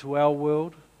happening to our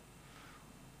world?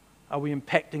 Are we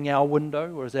impacting our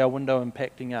window, or is our window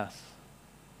impacting us?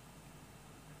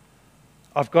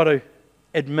 I've got to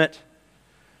admit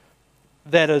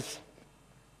that as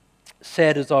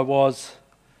sad as I was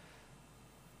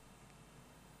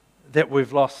that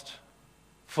we've lost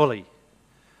Fully,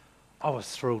 I was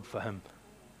thrilled for him.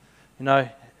 You know,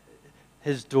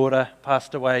 his daughter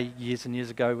passed away years and years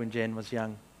ago when Jan was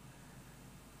young.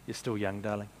 You're still young,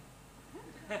 darling.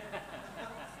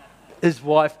 His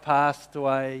wife passed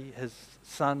away, his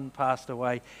son passed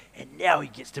away, and now he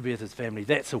gets to be with his family.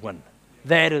 That's a win.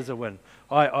 That is a win.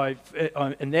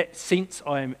 In that sense,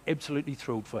 I am absolutely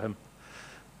thrilled for him,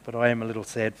 but I am a little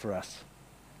sad for us.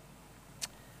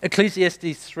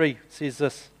 Ecclesiastes 3 says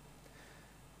this: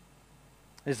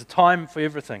 there's a time for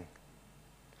everything.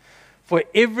 For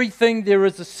everything there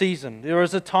is a season. There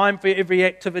is a time for every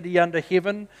activity under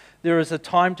heaven. There is a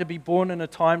time to be born and a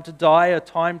time to die, a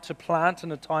time to plant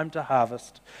and a time to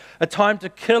harvest, a time to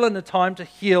kill and a time to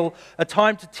heal, a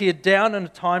time to tear down and a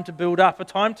time to build up, a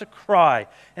time to cry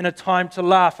and a time to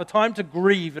laugh, a time to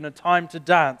grieve and a time to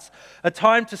dance, a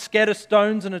time to scatter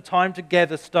stones and a time to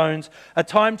gather stones, a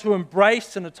time to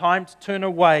embrace and a time to turn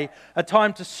away, a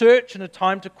time to search and a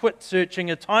time to quit searching,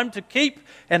 a time to keep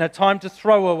and a time to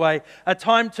throw away, a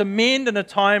time to mend and a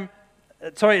time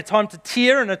to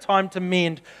tear and a time to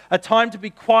mend, a time to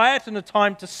be quiet and a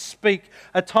time to speak,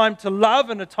 a time to love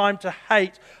and a time to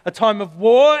hate, a time of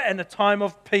war and a time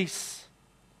of peace.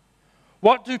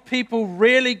 What do people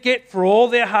really get for all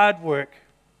their hard work?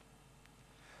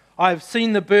 I have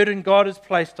seen the burden God has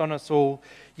placed on us all,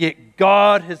 yet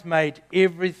God has made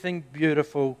everything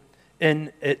beautiful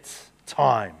in its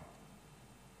time.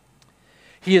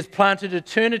 He has planted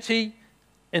eternity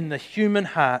in the human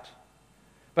heart.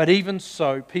 But even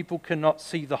so, people cannot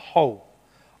see the whole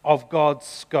of God's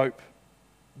scope,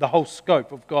 the whole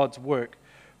scope of God's work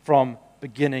from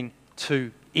beginning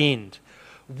to end.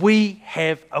 We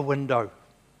have a window.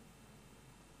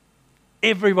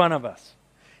 Every one of us.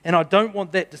 And I don't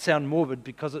want that to sound morbid,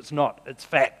 because it's not. It's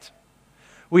fact.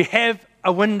 We have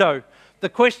a window. The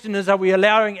question is, are we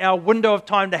allowing our window of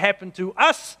time to happen to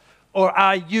us, or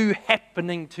are you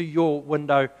happening to your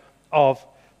window of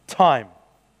time?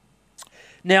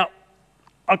 Now,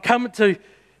 I've come to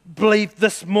believe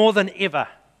this more than ever,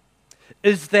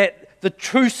 is that the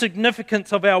true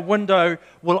significance of our window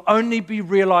will only be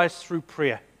realized through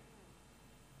prayer.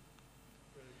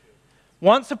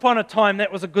 Once upon a time,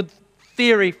 that was a good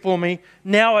theory for me.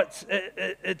 Now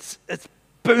it's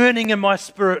burning in my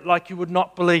spirit like you would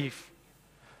not believe.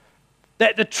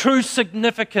 That the true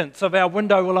significance of our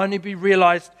window will only be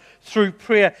realized through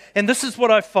prayer. And this is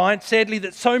what I find, sadly,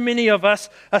 that so many of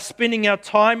us are spending our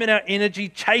time and our energy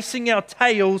chasing our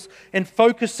tails and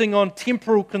focusing on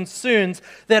temporal concerns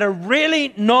that are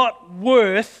really not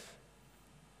worth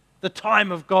the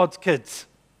time of God's kids.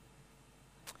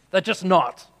 They're just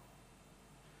not.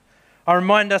 I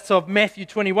remind us of Matthew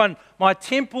 21. My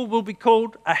temple will be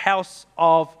called a house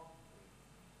of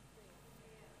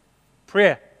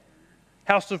prayer.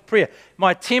 House of prayer.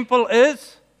 My temple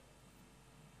is...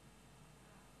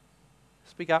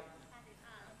 Speak up.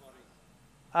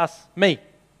 Us. Me.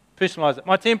 Personalize it.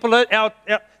 My temple is...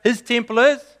 his temple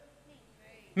is?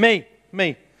 Me.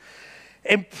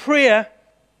 And prayer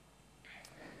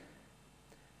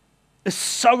is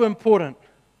so important.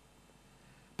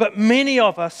 But many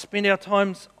of us spend our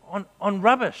times on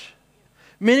rubbish.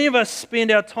 Many of us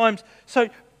spend our times...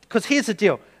 because here's the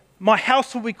deal. My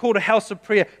house will be called a house of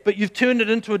prayer, but you've turned it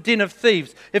into a den of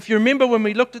thieves. If you remember when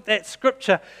we looked at that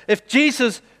scripture, if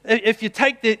you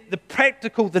take the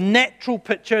practical, the natural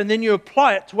picture, and then you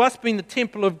apply it to us being the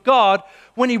temple of God,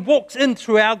 when he walks in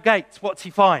through our gates, what's he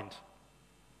find?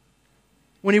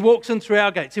 When he walks in through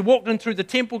our gates, he walked in through the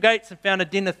temple gates and found a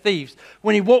den of thieves.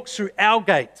 When he walks through our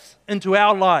gates into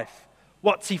our life,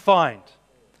 what's he find?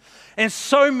 And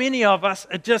so many of us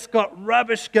have just got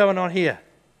rubbish going on here.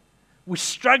 We're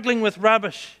struggling with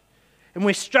rubbish, and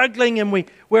we're struggling, and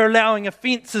we're allowing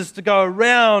offences to go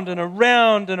around and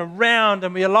around and around,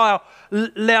 and we allow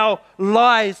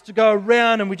lies to go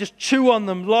around, and we just chew on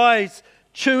them, lies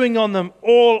chewing on them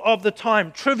all of the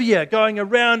time, trivia going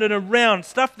around and around,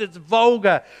 stuff that's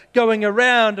vulgar going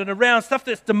around and around, stuff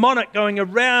that's demonic going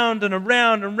around and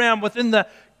around and around within the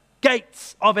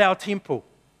gates of our temple.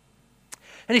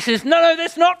 And he says, no,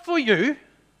 that's not for you.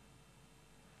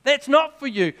 That's not for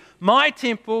you. My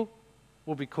temple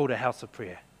will be called a house of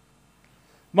prayer.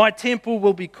 My temple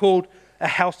will be called a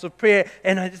house of prayer.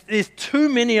 And there's too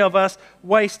many of us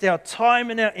waste our time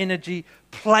and our energy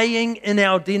playing in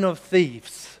our den of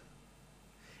thieves.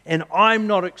 And I'm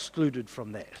not excluded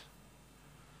from that.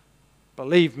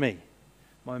 Believe me,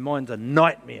 my mind's a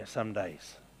nightmare some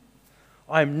days.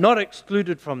 I'm not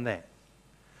excluded from that.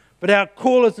 But our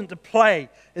call isn't to play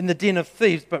in the den of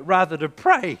thieves, but rather to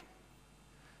pray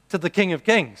to the King of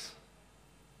Kings.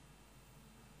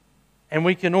 And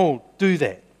we can all do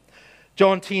that.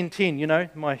 John 10:10, you know,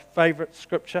 my favourite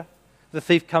scripture. The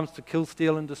thief comes to kill,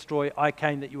 steal, and destroy. I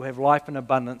came that you have life in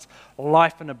abundance.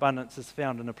 Life in abundance is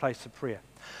found in a place of prayer.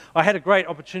 I had a great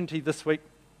opportunity this week.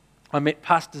 I met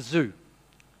Pastor Zhu.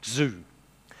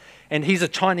 And he's a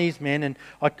Chinese man, and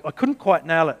I couldn't quite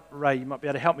nail it, Ray, you might be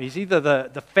able to help me. He's either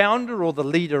the founder or the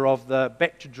leader of the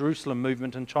Back to Jerusalem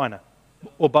movement in China,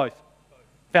 or both.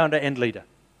 Founder and leader.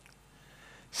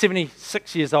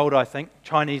 76 years old, I think,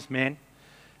 Chinese man.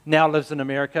 Now lives in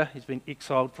America. He's been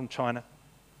exiled from China.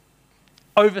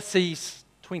 Oversees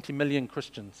 20 million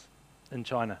Christians in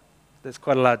China. That's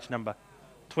quite a large number,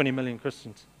 20 million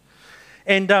Christians.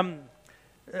 And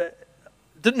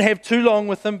didn't have too long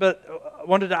with him, but I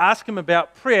wanted to ask him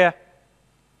about prayer.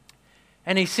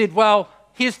 And he said, well,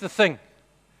 here's the thing.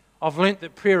 I've learnt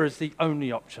that prayer is the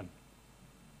only option.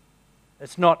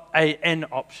 It's not an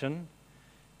option.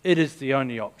 It is the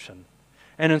only option.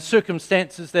 And in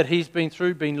circumstances that he's been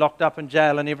through, being locked up in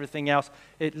jail and everything else,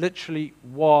 it literally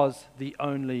was the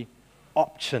only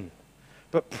option.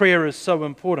 But prayer is so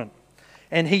important.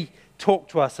 And he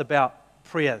talked to us about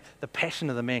prayer, the passion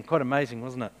of the man. Quite amazing,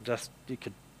 wasn't it? Just, you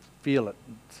could feel it,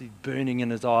 see burning in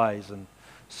his eyes and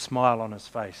smile on his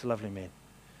face. Lovely man.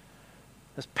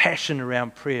 This passion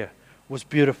around prayer was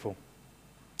beautiful.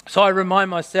 So I remind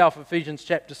myself, Ephesians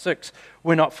chapter 6,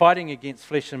 we're not fighting against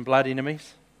flesh and blood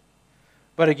enemies,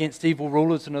 but against evil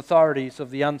rulers and authorities of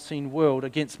the unseen world,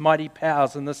 against mighty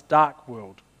powers in this dark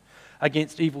world,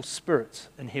 against evil spirits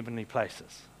in heavenly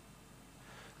places.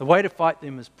 The way to fight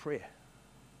them is prayer.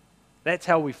 That's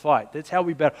how we fight. That's how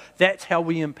we battle. That's how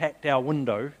we impact our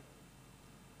window,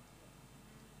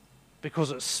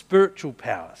 because it's spiritual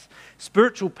powers.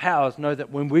 Spiritual powers know that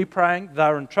when we're praying,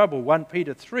 they're in trouble. 1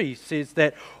 Peter 3 says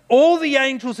that all the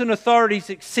angels and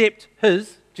authorities accept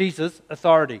his, Jesus,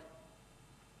 authority.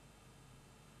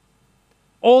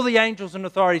 All the angels and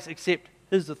authorities accept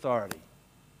his authority.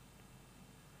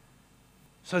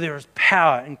 So there is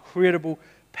power, incredible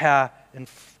power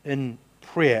in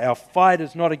prayer. Our fight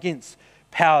is not against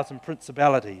powers and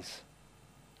principalities.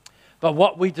 But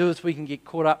what we do is we can get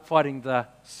caught up fighting the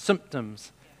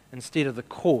symptoms instead of the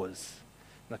cause.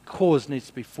 The cause needs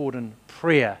to be fought in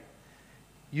prayer.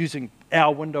 Using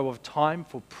our window of time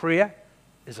for prayer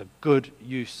is a good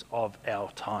use of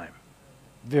our time.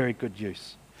 Very good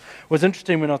use. It was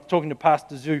interesting when I was talking to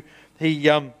Pastor Zhu,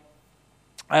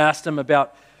 I asked him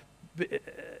about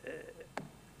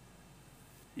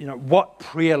what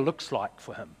prayer looks like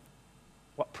for him.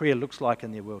 What prayer looks like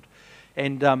in their world.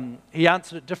 And he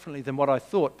answered it differently than what I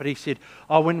thought, but he said,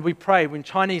 when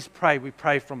Chinese pray, we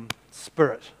pray from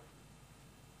spirit.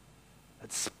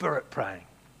 It's spirit praying.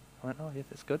 I went, oh yeah,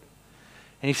 that's good.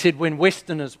 And he said, when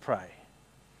Westerners pray,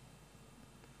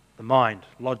 the mind,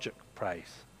 logic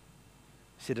prays.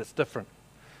 He said, it's different.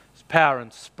 It's power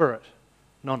in spirit,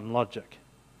 not in logic.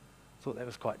 I thought that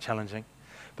was quite challenging.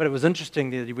 But it was interesting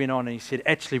that he went on and he said,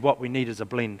 actually what we need is a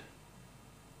blend.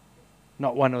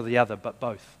 Not one or the other, but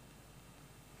both.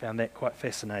 Found that quite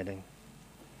fascinating.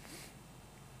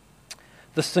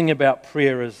 This thing about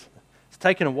prayer it's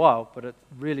taken a while, but it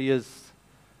really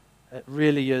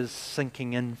is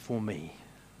sinking in for me.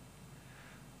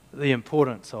 The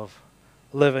importance of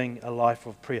living a life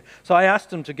of prayer. So I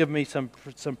asked him to give me some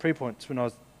prayer points when I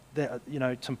was there,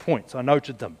 some points. I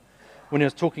noted them when he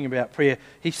was talking about prayer.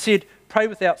 He said, pray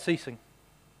without ceasing.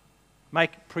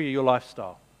 Make prayer your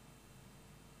lifestyle.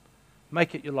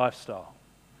 Make it your lifestyle.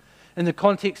 In the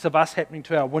context of us happening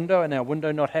to our window and our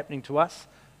window not happening to us,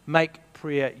 make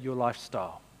prayer your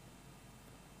lifestyle.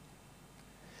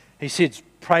 He says,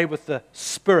 pray with the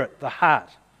spirit, the heart,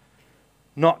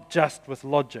 not just with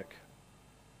logic.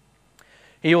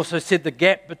 He also said the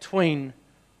gap between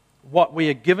what we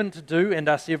are given to do and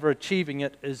us ever achieving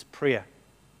it is prayer.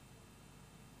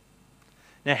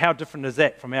 Now, how different is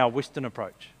that from our Western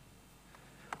approach?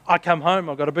 I come home,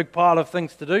 I've got a big pile of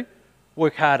things to do,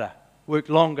 work harder, work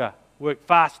longer, work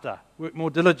faster, work more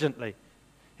diligently.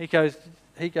 He goes,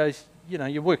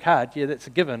 you work hard, yeah, that's a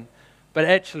given, but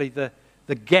actually the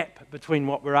gap between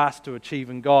what we're asked to achieve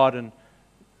in God and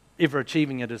ever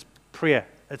achieving it is prayer.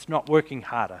 It's not working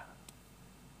harder.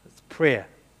 It's prayer.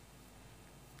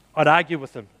 I'd argue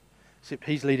with him, except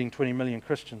he's leading 20 million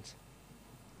Christians.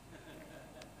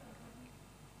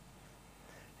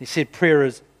 He said prayer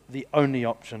is the only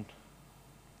option.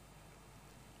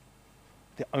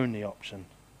 The only option.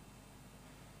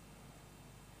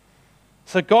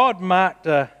 So God marked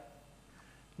a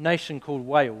nation called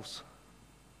Wales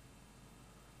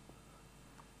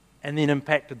and then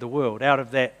impacted the world. Out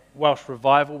of that Welsh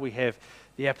revival, we have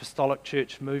the Apostolic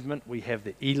Church movement, we have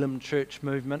the Elim Church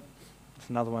movement.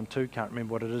 There's another one too, can't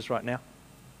remember what it is right now.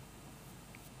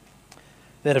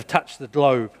 That have touched the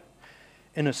globe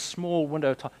in a small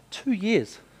window of time. 2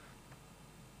 years.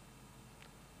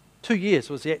 2 years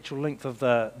was the actual length of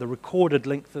the recorded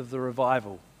length of the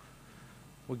revival,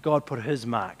 where God put his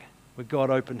mark, where God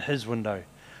opened his window,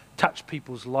 touched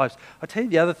people's lives. I tell you,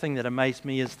 the other thing that amazed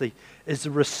me is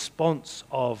the response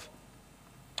of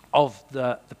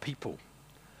the people,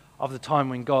 of the time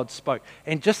when God spoke,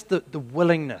 and just the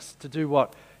willingness to do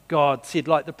what God said,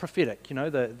 like the prophetic. You know,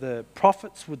 the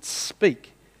prophets would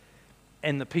speak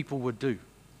and the people would do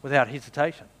without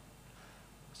hesitation.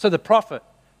 So the prophet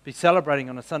be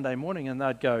celebrating on a Sunday morning and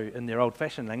they'd go, in their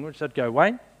old-fashioned language, they'd go,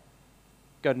 Wayne,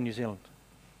 go to New Zealand.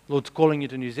 Lord's calling you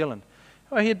to New Zealand.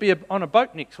 Well, he'd be on a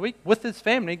boat next week with his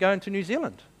family going to New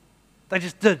Zealand. They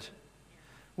just did.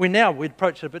 We'd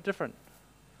approach it a bit different.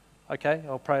 Okay,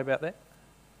 I'll pray about that.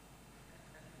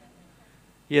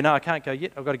 Yeah, no, I can't go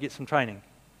yet. I've got to get some training.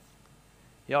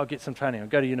 Yeah, I'll get some training. I'll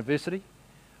go to university.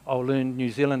 I'll learn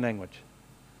New Zealand language.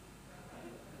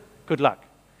 Good luck.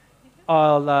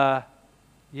 I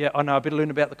know I better learn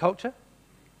about the culture.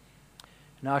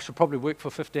 Now I should probably work for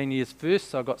 15 years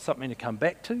first, so I've got something to come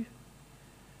back to.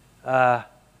 No,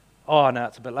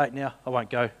 it's a bit late now. I won't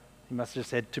go. He must have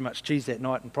just had too much cheese that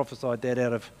night and prophesied that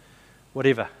out of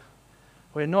whatever.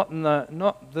 We're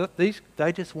these.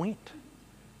 They just went,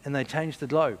 and they changed the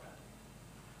globe.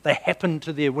 They happened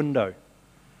to their window.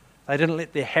 They didn't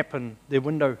let their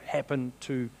window happen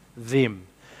to them.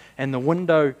 And the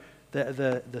window,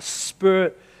 the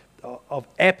spirit of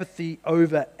apathy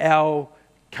over our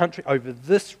country, over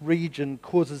this region,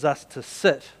 causes us to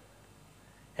sit,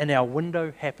 and our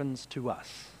window happens to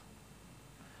us.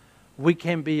 We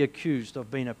can be accused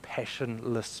of being a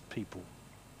passionless people.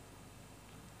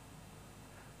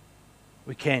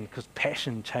 We can, because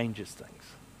passion changes things.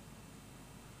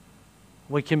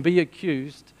 We can be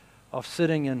accused of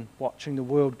sitting and watching the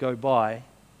world go by.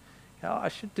 I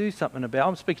should do something about it.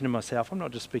 I'm speaking to myself. I'm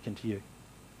not just speaking to you.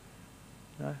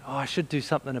 No? I should do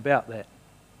something about that.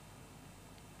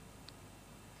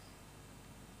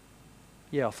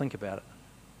 Yeah, I'll think about it.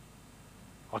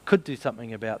 I could do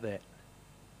something about that.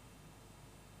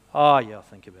 Oh, yeah, I'll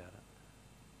think about it.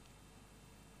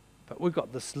 But we've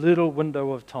got this little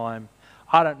window of time.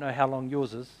 I don't know how long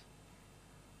yours is.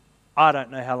 I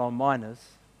don't know how long mine is.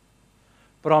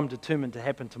 But I'm determined to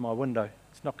happen to my window.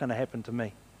 It's not going to happen to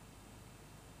me.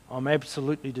 I'm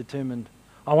absolutely determined.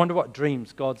 I wonder what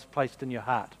dreams God's placed in your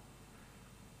heart.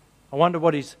 I wonder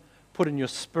what He's put in your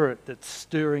spirit that's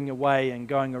stirring away and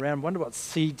going around. I wonder what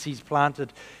seeds He's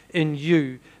planted in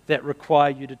you that require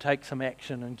you to take some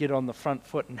action and get on the front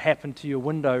foot and happen to your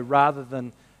window rather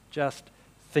than just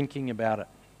thinking about it.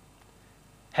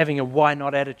 Having a why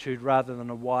not attitude rather than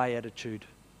a why attitude.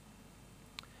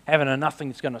 Having a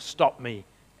nothing's going to stop me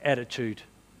attitude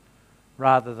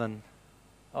rather than,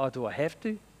 oh, do I have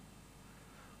to?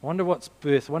 I wonder what's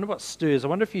birth. I wonder what stirs. I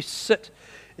wonder if you sit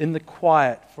in the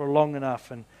quiet for long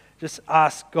enough and just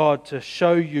ask God to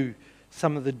show you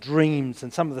some of the dreams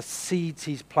and some of the seeds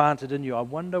He's planted in you. I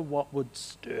wonder what would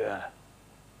stir.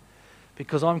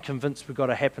 Because I'm convinced we've got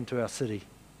to happen to our city.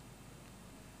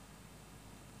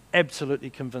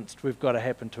 Absolutely convinced we've got to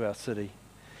happen to our city.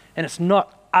 And it's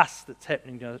not us that's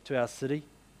happening to our city.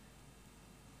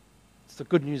 It's the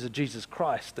good news of Jesus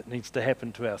Christ that needs to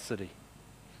happen to our city.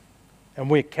 And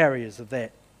we're carriers of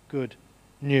that good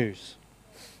news.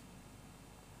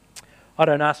 I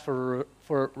don't ask for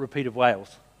a repeat of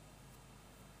Wales.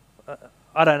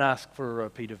 I don't ask for a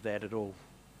repeat of that at all.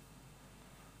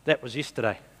 That was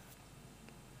yesterday.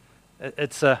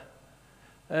 It's a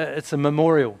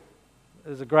memorial.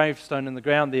 There's a gravestone in the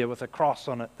ground there with a cross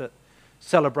on it that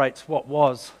celebrates what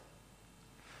was.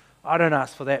 I don't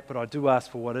ask for that, but I do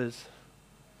ask for what is.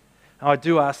 And I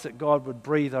do ask that God would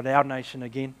breathe on our nation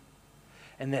again,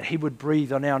 and that He would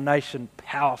breathe on our nation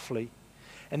powerfully,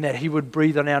 and that He would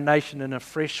breathe on our nation in a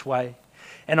fresh way.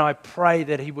 And I pray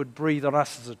that He would breathe on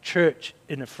us as a church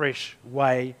in a fresh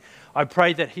way. I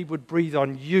pray that He would breathe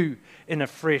on you in a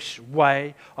fresh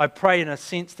way. I pray in a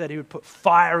sense that He would put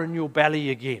fire in your belly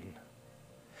again,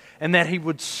 and that He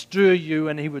would stir you,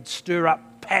 and He would stir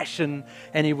up passion,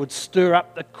 and He would stir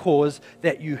up the cause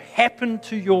that you happen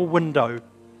to your window,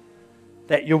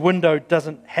 that your window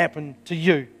doesn't happen to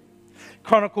you.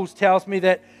 Chronicles tells me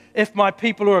that If my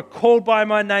people who are called by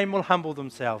my name will humble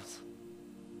themselves,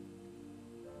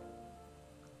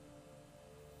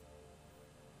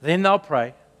 then they'll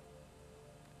pray,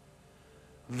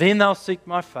 then they'll seek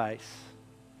my face,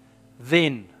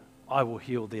 then I will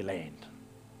heal their land.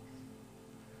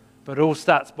 But it all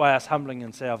starts by us humbling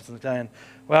ourselves and saying,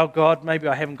 well, God, maybe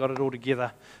I haven't got it all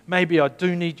together. Maybe I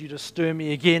do need you to stir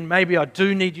me again. Maybe I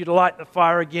do need you to light the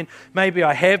fire again. Maybe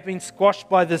I have been squashed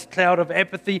by this cloud of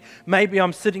apathy. Maybe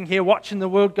I'm sitting here watching the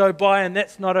world go by and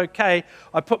that's not okay.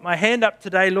 I put my hand up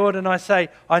today, Lord, and I say,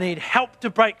 I need help to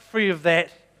break free of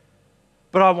that,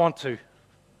 but I want to.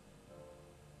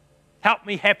 Help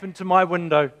me happen to my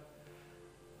window.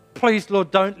 Please, Lord,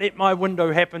 don't let my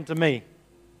window happen to me.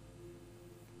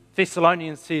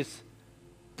 Thessalonians says,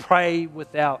 pray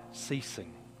without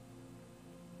ceasing.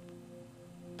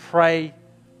 Pray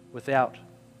without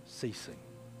ceasing.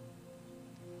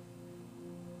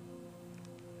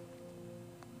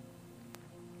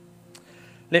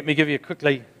 Let me give you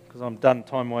quickly, because I'm done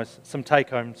time-wise, some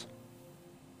take-homes.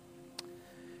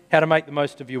 How to make the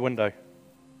most of your window.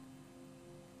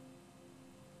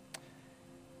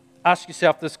 Ask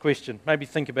yourself this question. Maybe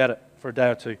think about it for a day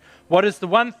or two. What is the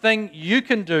one thing you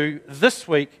can do this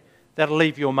week that'll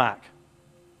leave your mark?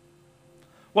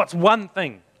 What's one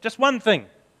thing, just one thing,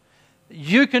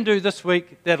 you can do this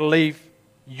week that'll leave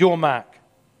your mark?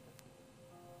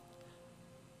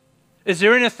 Is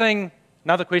there anything,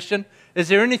 another question, is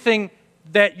there anything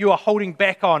that you are holding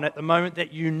back on at the moment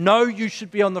that you know you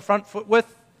should be on the front foot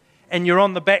with and you're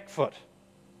on the back foot?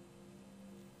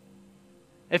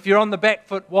 If you're on the back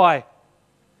foot, why?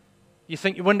 You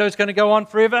think your window's going to go on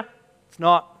forever? It's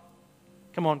not.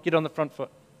 Come on, get on the front foot.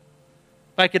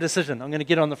 Make a decision. I'm going to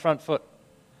get on the front foot.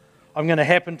 I'm going to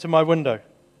happen to my window.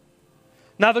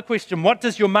 Another question, what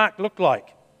does your mark look like?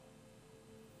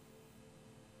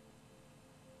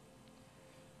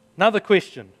 Another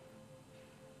question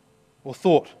or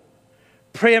thought.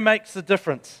 Prayer makes a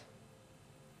difference.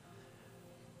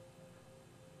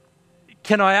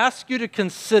 Can I ask you to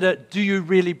consider, do you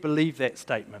really believe that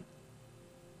statement?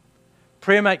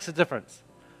 Prayer makes a difference.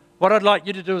 What I'd like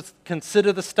you to do is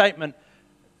consider the statement,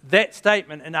 that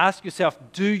statement, and ask yourself,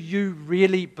 do you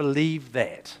really believe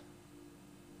that?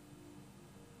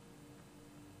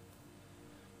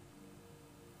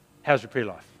 How's your prayer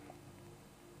life?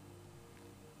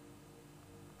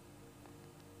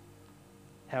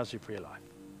 How's your prayer life?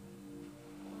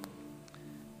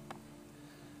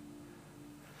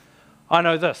 I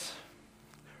know this.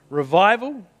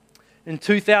 Revival in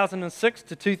 2006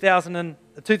 to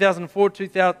 1904 to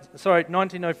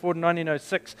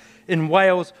 1906 in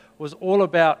Wales was all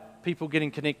about people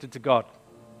getting connected to God.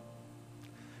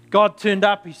 God turned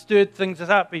up, He stirred things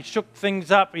up, He shook things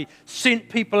up, He sent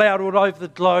people out all over the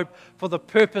globe for the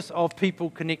purpose of people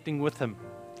connecting with Him.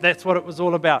 That's what it was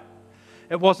all about.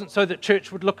 It wasn't so that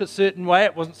church would look a certain way.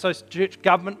 It wasn't so church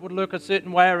government would look a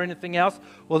certain way or anything else,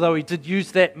 although He did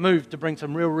use that move to bring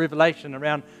some real revelation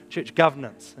around church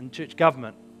governance and church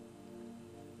government.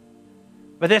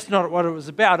 But that's not what it was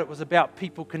about. It was about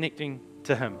people connecting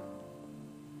to Him.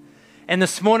 And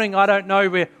this morning, I don't know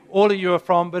where all of you are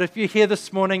from, but if you're here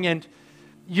this morning and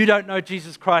you don't know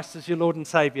Jesus Christ as your Lord and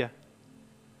Savior,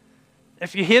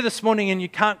 if you're here this morning and you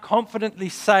can't confidently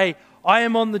say, I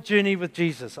am on the journey with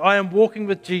Jesus. I am walking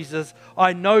with Jesus.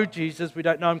 I know Jesus. We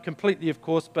don't know Him completely, of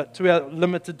course, but to our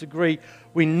limited degree,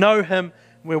 we know Him.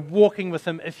 We're walking with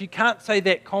Him. If you can't say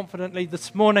that confidently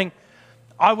this morning,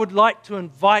 I would like to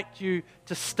invite you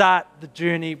to start the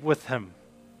journey with Him.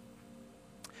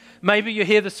 Maybe you're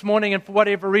here this morning and for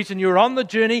whatever reason you're on the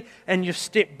journey and you've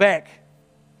stepped back.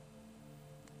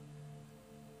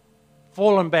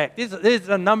 Fallen back. There's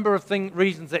a number of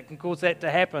reasons that can cause that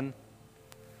to happen.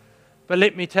 But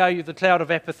let me tell you, the cloud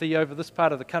of apathy over this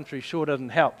part of the country sure doesn't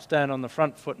help staying on the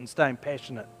front foot and staying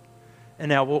passionate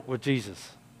in our walk with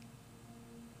Jesus.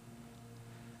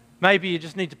 Maybe you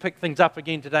just need to pick things up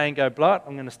again today and go, blow it,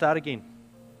 I'm going to start again.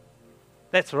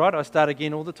 That's all right, I start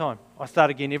again all the time. I start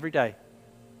again every day.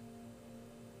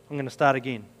 I'm going to start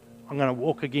again. I'm going to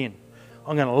walk again.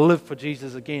 I'm going to live for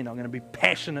Jesus again. I'm going to be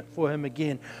passionate for Him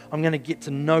again. I'm going to get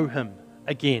to know Him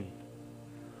again.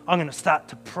 I'm going to start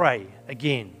to pray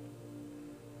again.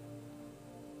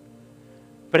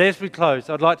 But as we close,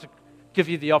 I'd like to give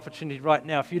you the opportunity right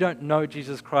now. If you don't know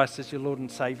Jesus Christ as your Lord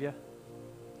and Savior,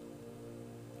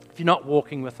 if you're not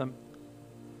walking with Him,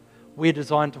 we're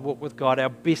designed to walk with God. Our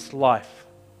best life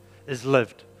is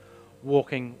lived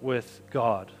walking with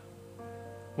God.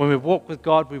 When we walk with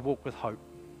God, we walk with hope.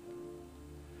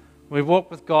 When we walk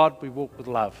with God, we walk with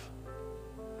love.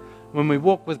 When we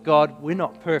walk with God, we're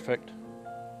not perfect,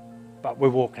 but we're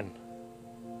walking.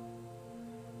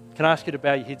 Can I ask you to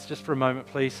bow your heads just for a moment,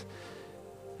 please?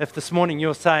 If this morning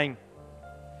you're saying,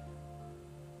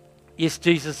 yes,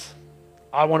 Jesus,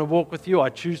 I want to walk with you. I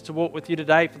choose to walk with you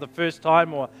today for the first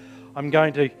time, or I'm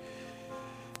going to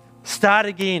start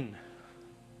again.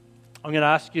 I'm going to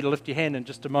ask you to lift your hand in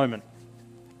just a moment.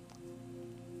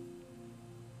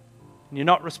 And you're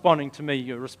not responding to me,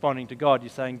 you're responding to God. You're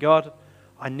saying, God,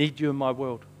 I need you in my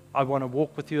world. I want to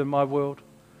walk with you in my world.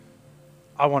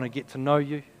 I want to get to know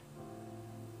you.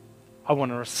 I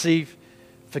want to receive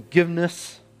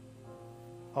forgiveness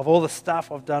of all the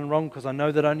stuff I've done wrong, because I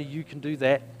know that only you can do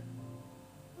that.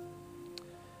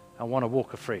 I want to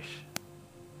walk afresh,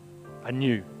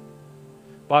 anew.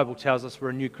 The Bible tells us we're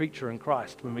a new creature in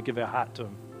Christ when we give our heart to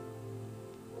Him.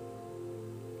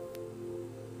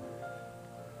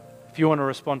 If you want to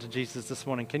respond to Jesus this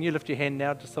morning, can you lift your hand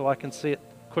now just so I can see it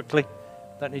quickly?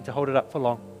 Don't need to hold it up for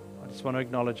long. I just want to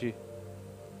acknowledge you.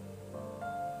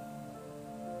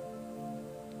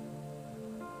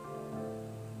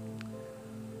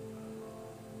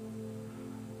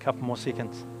 Couple more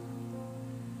seconds.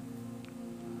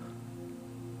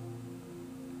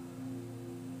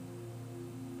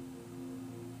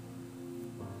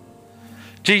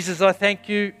 Jesus, I thank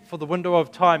you for the window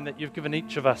of time that you've given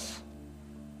each of us.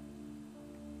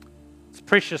 It's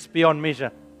precious beyond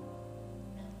measure.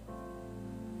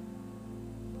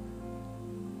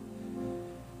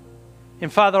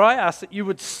 And Father, I ask that you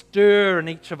would stir in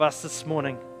each of us this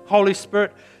morning. Holy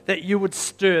Spirit, that you would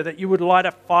stir, that you would light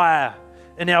a fire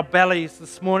in our bellies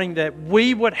this morning, that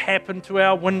we would happen to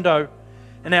our window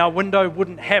and our window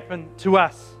wouldn't happen to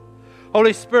us.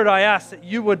 Holy Spirit, I ask that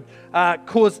you would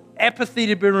cause apathy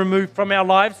to be removed from our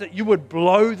lives, that you would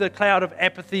blow the cloud of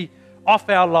apathy off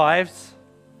our lives,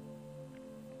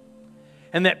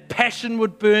 and that passion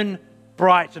would burn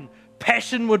bright and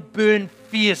passion would burn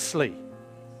fiercely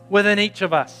within each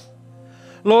of us.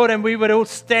 Lord, and we would all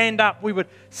stand up. We'd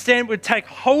take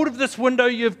hold of this window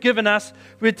you've given us.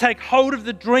 We'd take hold of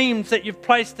the dreams that you've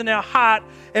placed in our heart,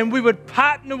 and we would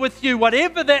partner with you,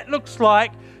 whatever that looks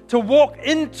like, to walk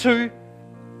into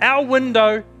our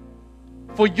window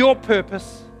for your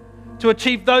purpose, to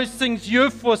achieve those things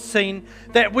you've foreseen,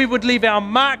 that we would leave our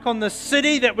mark on the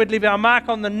city, that we'd leave our mark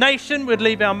on the nation, we'd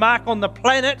leave our mark on the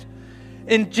planet,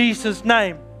 in Jesus'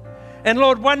 name. And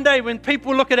Lord, one day when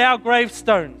people look at our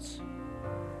gravestones,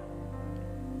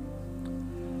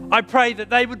 I pray that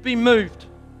they would be moved,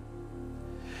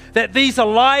 that these are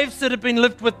lives that have been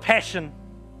lived with passion,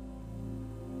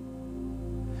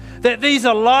 that these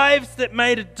are lives that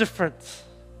made a difference,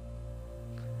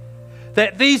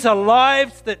 that these are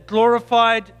lives that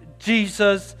glorified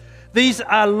Jesus, these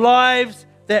are lives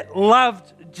that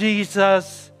loved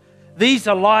Jesus, these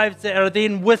are lives that are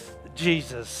then with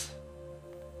Jesus.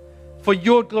 For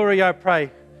your glory, I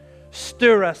pray.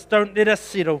 Stir us, don't let us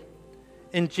settle.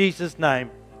 In Jesus'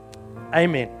 name,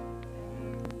 amen.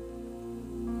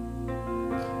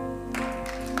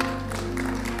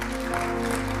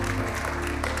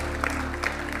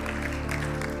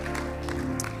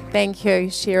 Thank you,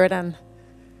 Sheridan.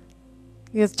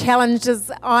 You're as challenged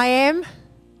as I am.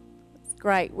 It's a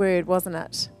great word, wasn't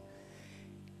it?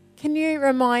 Can you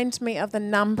remind me of the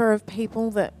number of people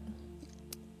that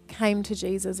came to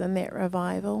Jesus in that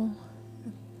revival?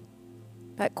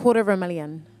 About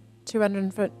 250,000.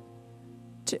 250,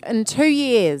 in 2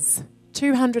 years,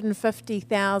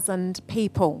 250,000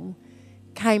 people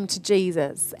came to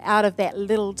Jesus out of that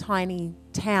little tiny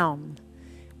town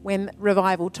when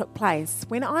revival took place.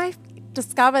 When I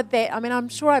discovered that, I mean, I'm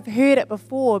sure I've heard it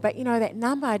before, but you know, that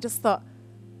number, I just thought,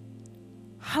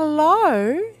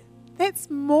 hello, that's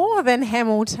more than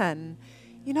Hamilton,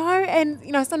 you know? And,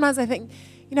 you know, sometimes I think,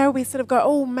 you know, we sort of go,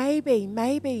 oh,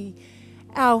 maybe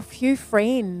our few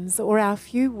friends or our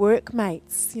few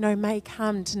workmates, you know, may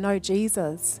come to know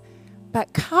Jesus.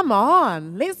 But come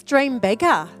on, let's dream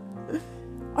bigger.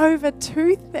 Over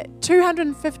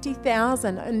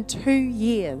 250,000 in 2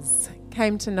 years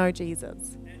came to know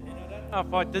Jesus. And I don't know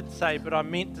if I did say, but I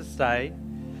meant to say,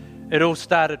 it all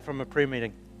started from a prayer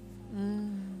meeting.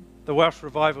 The Welsh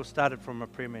revival started from a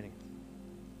prayer meeting.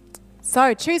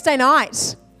 So Tuesday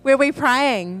night, we'll be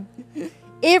praying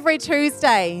every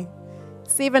Tuesday,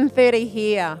 7:30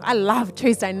 here. I love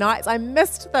Tuesday nights. I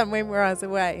missed them when I was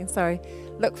away. So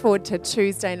look forward to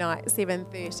Tuesday night,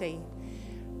 7:30.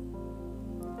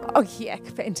 Oh yeah,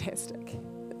 fantastic.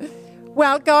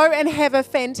 Well, go and have a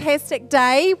fantastic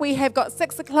day. We have got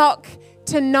 6 o'clock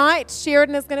tonight.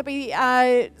 Sheridan is going to be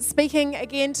speaking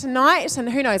again tonight, and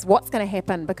who knows what's going to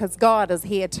happen because God is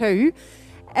here too.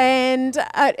 And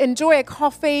enjoy a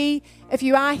coffee. If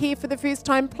you are here for the first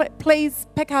time, please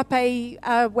pick up a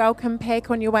welcome pack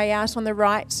on your way out on the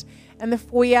right. in the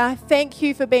foyer. Thank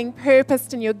you for being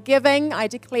purposed in your giving. I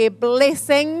declare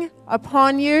blessing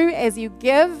upon you as you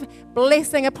give,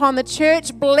 blessing upon the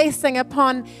church, blessing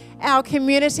upon our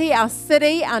community, our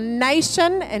city, our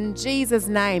nation, in Jesus'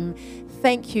 name.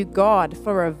 Thank you, God,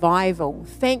 for revival.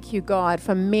 Thank you, God,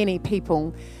 for many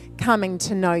people coming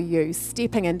to know you,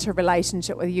 stepping into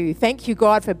relationship with you. Thank you,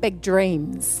 God, for big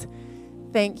dreams.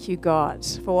 Thank you, God,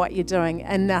 for what you're doing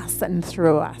in us and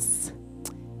through us.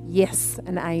 Yes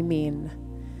and amen.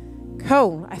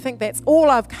 Cool. I think that's all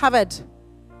I've covered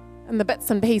in the bits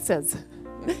and pieces.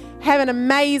 Have an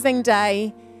amazing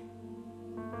day.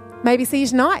 Maybe see you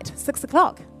tonight, 6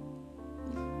 o'clock.